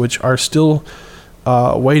covenants, which are still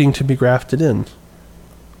waiting to be grafted in.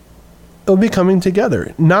 It'll be coming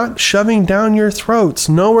together, not shoving down your throats.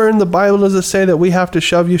 Nowhere in the Bible does it say that we have to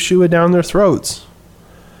shove Yeshua down their throats.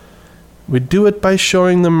 We do it by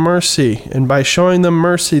showing them mercy, and by showing them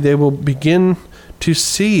mercy, they will begin to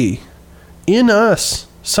see in us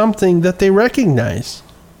something that they recognize.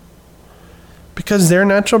 Because they're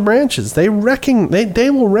natural branches. They will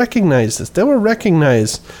recognize this. They will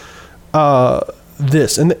recognize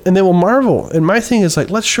this, and they will marvel. And my thing is like,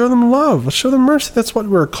 let's show them love. Let's show them mercy. That's what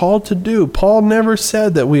we're called to do. Paul never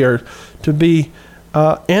said that we are to be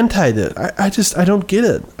anti this. I don't get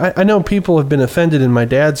it. I know people have been offended in my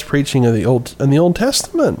dad's preaching of the Old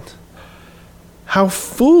Testament. How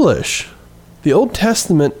foolish! The Old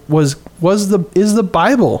Testament is the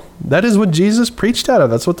Bible. That is what Jesus preached out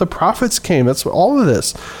of. That's what the prophets came. That's what all of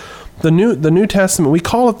this. The New Testament, we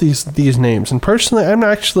call it these names. And personally,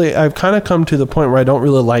 I've kind of come to the point where I don't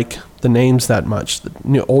really like the names that much.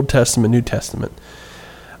 The Old Testament, New Testament.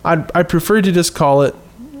 I prefer to just call it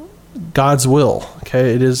God's will.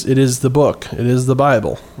 Okay, it is the book. It is the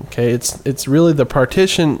Bible. Okay, it's really, the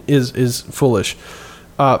partition is foolish.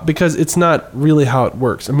 Because it's not really how it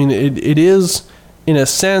works. I mean, it is in a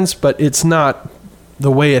sense, but it's not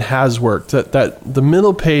the way it has worked. That the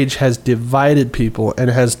middle page has divided people and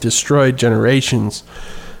has destroyed generations,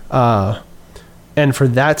 and for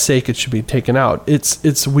that sake, it should be taken out.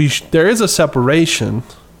 There is a separation,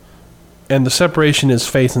 and the separation is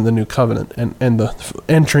faith in the new covenant and the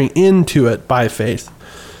entering into it by faith.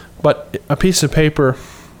 But a piece of paper,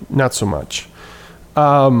 not so much.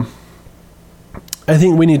 I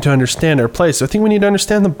think we need to understand our place. I think we need to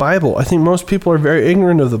understand the Bible. I think most people are very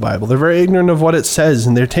ignorant of the Bible. They're very ignorant of what it says,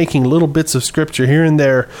 and they're taking little bits of scripture here and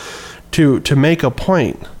there to make a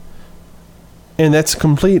point. And that's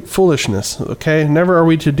complete foolishness, okay? Never are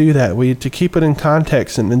we to do that. We to keep it in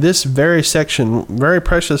context. And in this very section, very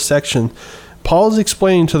precious section, Paul is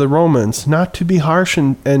explaining to the Romans not to be harsh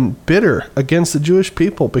and bitter against the Jewish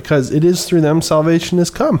people, because it is through them salvation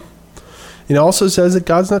has come. It also says that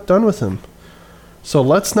God's not done with them. So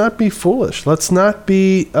let's not be foolish. Let's not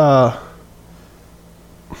be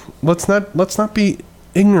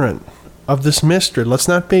ignorant of this mystery. Let's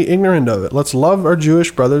not be ignorant of it. Let's love our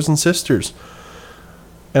Jewish brothers and sisters.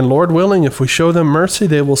 And Lord willing, if we show them mercy,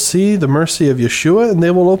 they will see the mercy of Yeshua, and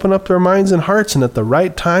they will open up their minds and hearts, and at the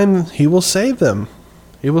right time, he will save them.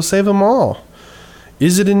 He will save them all.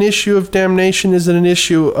 Is it an issue of damnation? Is it an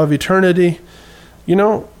issue of eternity?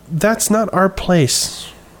 That's not our place.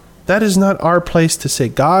 That is not our place to say.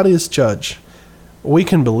 God is judge. We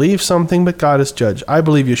can believe something, but God is judge. I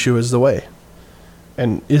believe Yeshua is the way.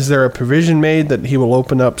 And is there a provision made that he will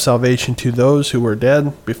open up salvation to those who were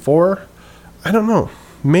dead before? I don't know.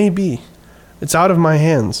 Maybe. It's out of my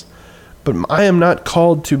hands. But I am not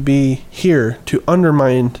called to be here to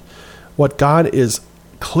undermine what God is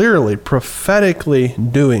clearly, prophetically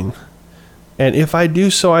doing. And if I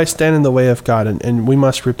do so, I stand in the way of God, and we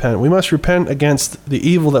must repent. We must repent against the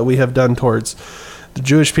evil that we have done towards the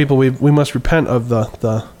Jewish people. We must repent of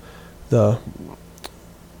the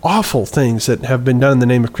awful things that have been done in the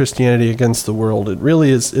name of Christianity against the world. It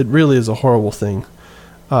really is a horrible thing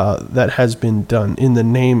that has been done in the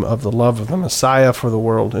name of the love of the Messiah for the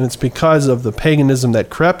world. And it's because of the paganism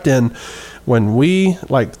that crept in when we,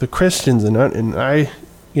 like the Christians and I,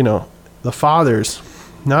 the fathers,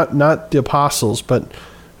 not the apostles, but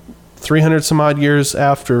 300 some odd years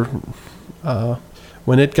after,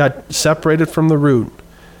 when it got separated from the root,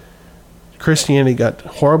 Christianity got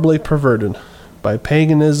horribly perverted by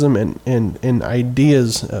paganism and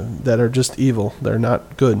ideas that are just evil. They're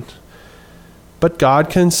not good. But God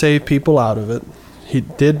can save people out of it. He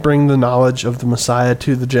did bring the knowledge of the Messiah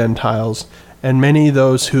to the Gentiles, and many of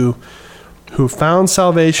those who found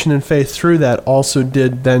salvation and faith through that also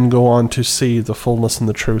did then go on to see the fullness and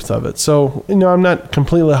the truth of it. So, I'm not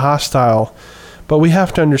completely hostile, but we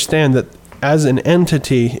have to understand that as an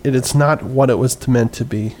entity, it's not what it was meant to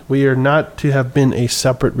be. We are not to have been a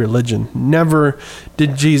separate religion. Never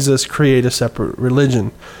did Jesus create a separate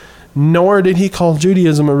religion, nor did he call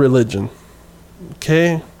Judaism a religion.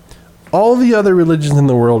 Okay? All the other religions in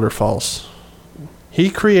the world are false. He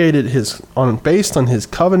created based on his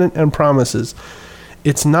covenant and promises.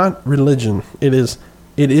 It's not religion. It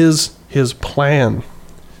is his plan.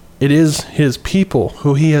 It is his people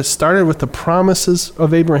who he has started with the promises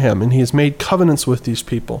of Abraham, and he has made covenants with these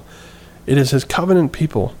people. It is his covenant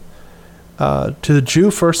people, to the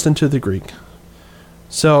Jew first and to the Greek.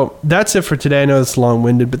 So that's it for today. I know it's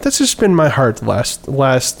long-winded, but that's just been my heart the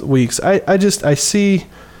last weeks. I see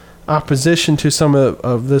opposition to some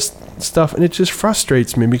of this stuff, and it just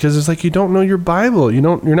frustrates me because it's like you don't know your Bible. You're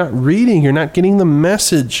not reading. You're not getting the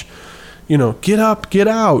message. Get up, get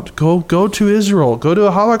out, go to Israel, go to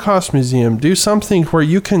a Holocaust museum, do something where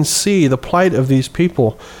you can see the plight of these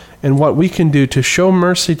people and what we can do to show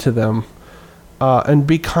mercy to them and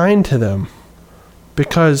be kind to them.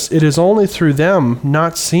 Because it is only through them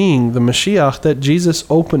not seeing the Mashiach that Jesus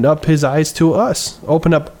opened up his eyes to us,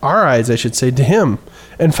 opened up our eyes, I should say, to him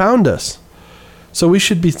and found us. So we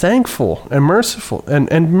should be thankful and merciful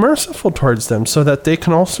and merciful towards them so that they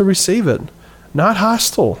can also receive it, not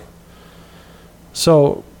hostile.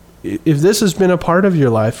 So if this has been a part of your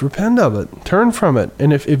life, repent of it. Turn from it.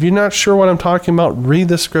 And if you're not sure what I'm talking about, read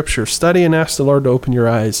the scripture. Study and ask the Lord to open your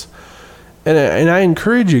eyes. And I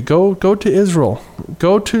encourage you, go to Israel.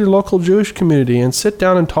 Go to your local Jewish community and sit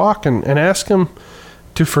down and talk and ask them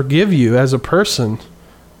to forgive you as a person.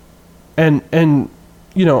 And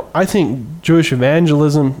I think Jewish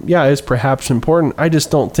evangelism, is perhaps important. I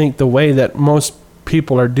just don't think the way that most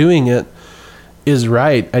people are doing it is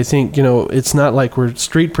right. I think, it's not like we're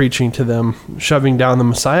street preaching to them, shoving down the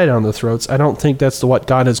Messiah down their throats. I don't think that's what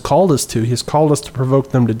God has called us to. He's called us to provoke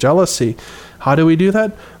them to jealousy. How do we do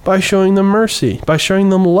that? By showing them mercy, by showing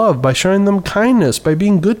them love, by showing them kindness, by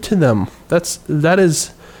being good to them. That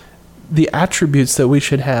is the attributes that we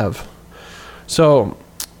should have. So,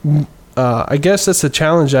 I guess that's the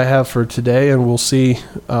challenge I have for today, and we'll see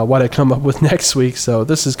what I come up with next week. So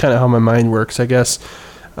this is kind of how my mind works. I guess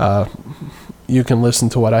you can listen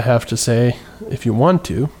to what I have to say if you want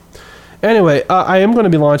to. Anyway, I am going to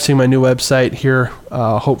be launching my new website here,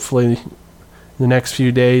 hopefully in the next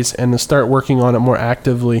few days, and to start working on it more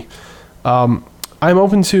actively. I'm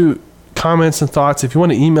open to comments and thoughts. If you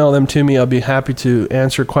want to email them to me, I'll be happy to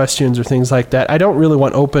answer questions or things like that. I don't really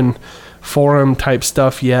want open forum type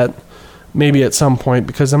stuff yet, maybe at some point,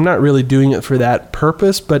 because I'm not really doing it for that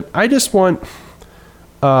purpose, but I just want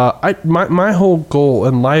my whole goal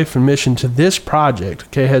in life and mission to this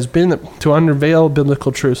project, has been to unveil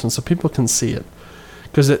biblical truths and so people can see it,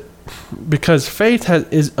 because faith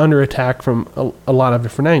is under attack from a lot of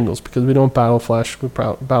different angles, because we don't battle flesh, we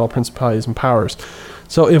battle principalities and powers.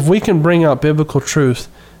 So if we can bring out biblical truth,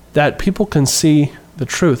 that people can see the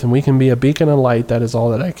truth, and we can be a beacon of light, that's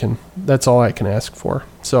all I can ask for.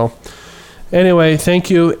 So anyway,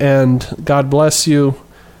 thank you, and God bless you,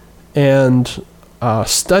 and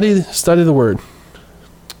study the word.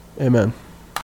 Amen.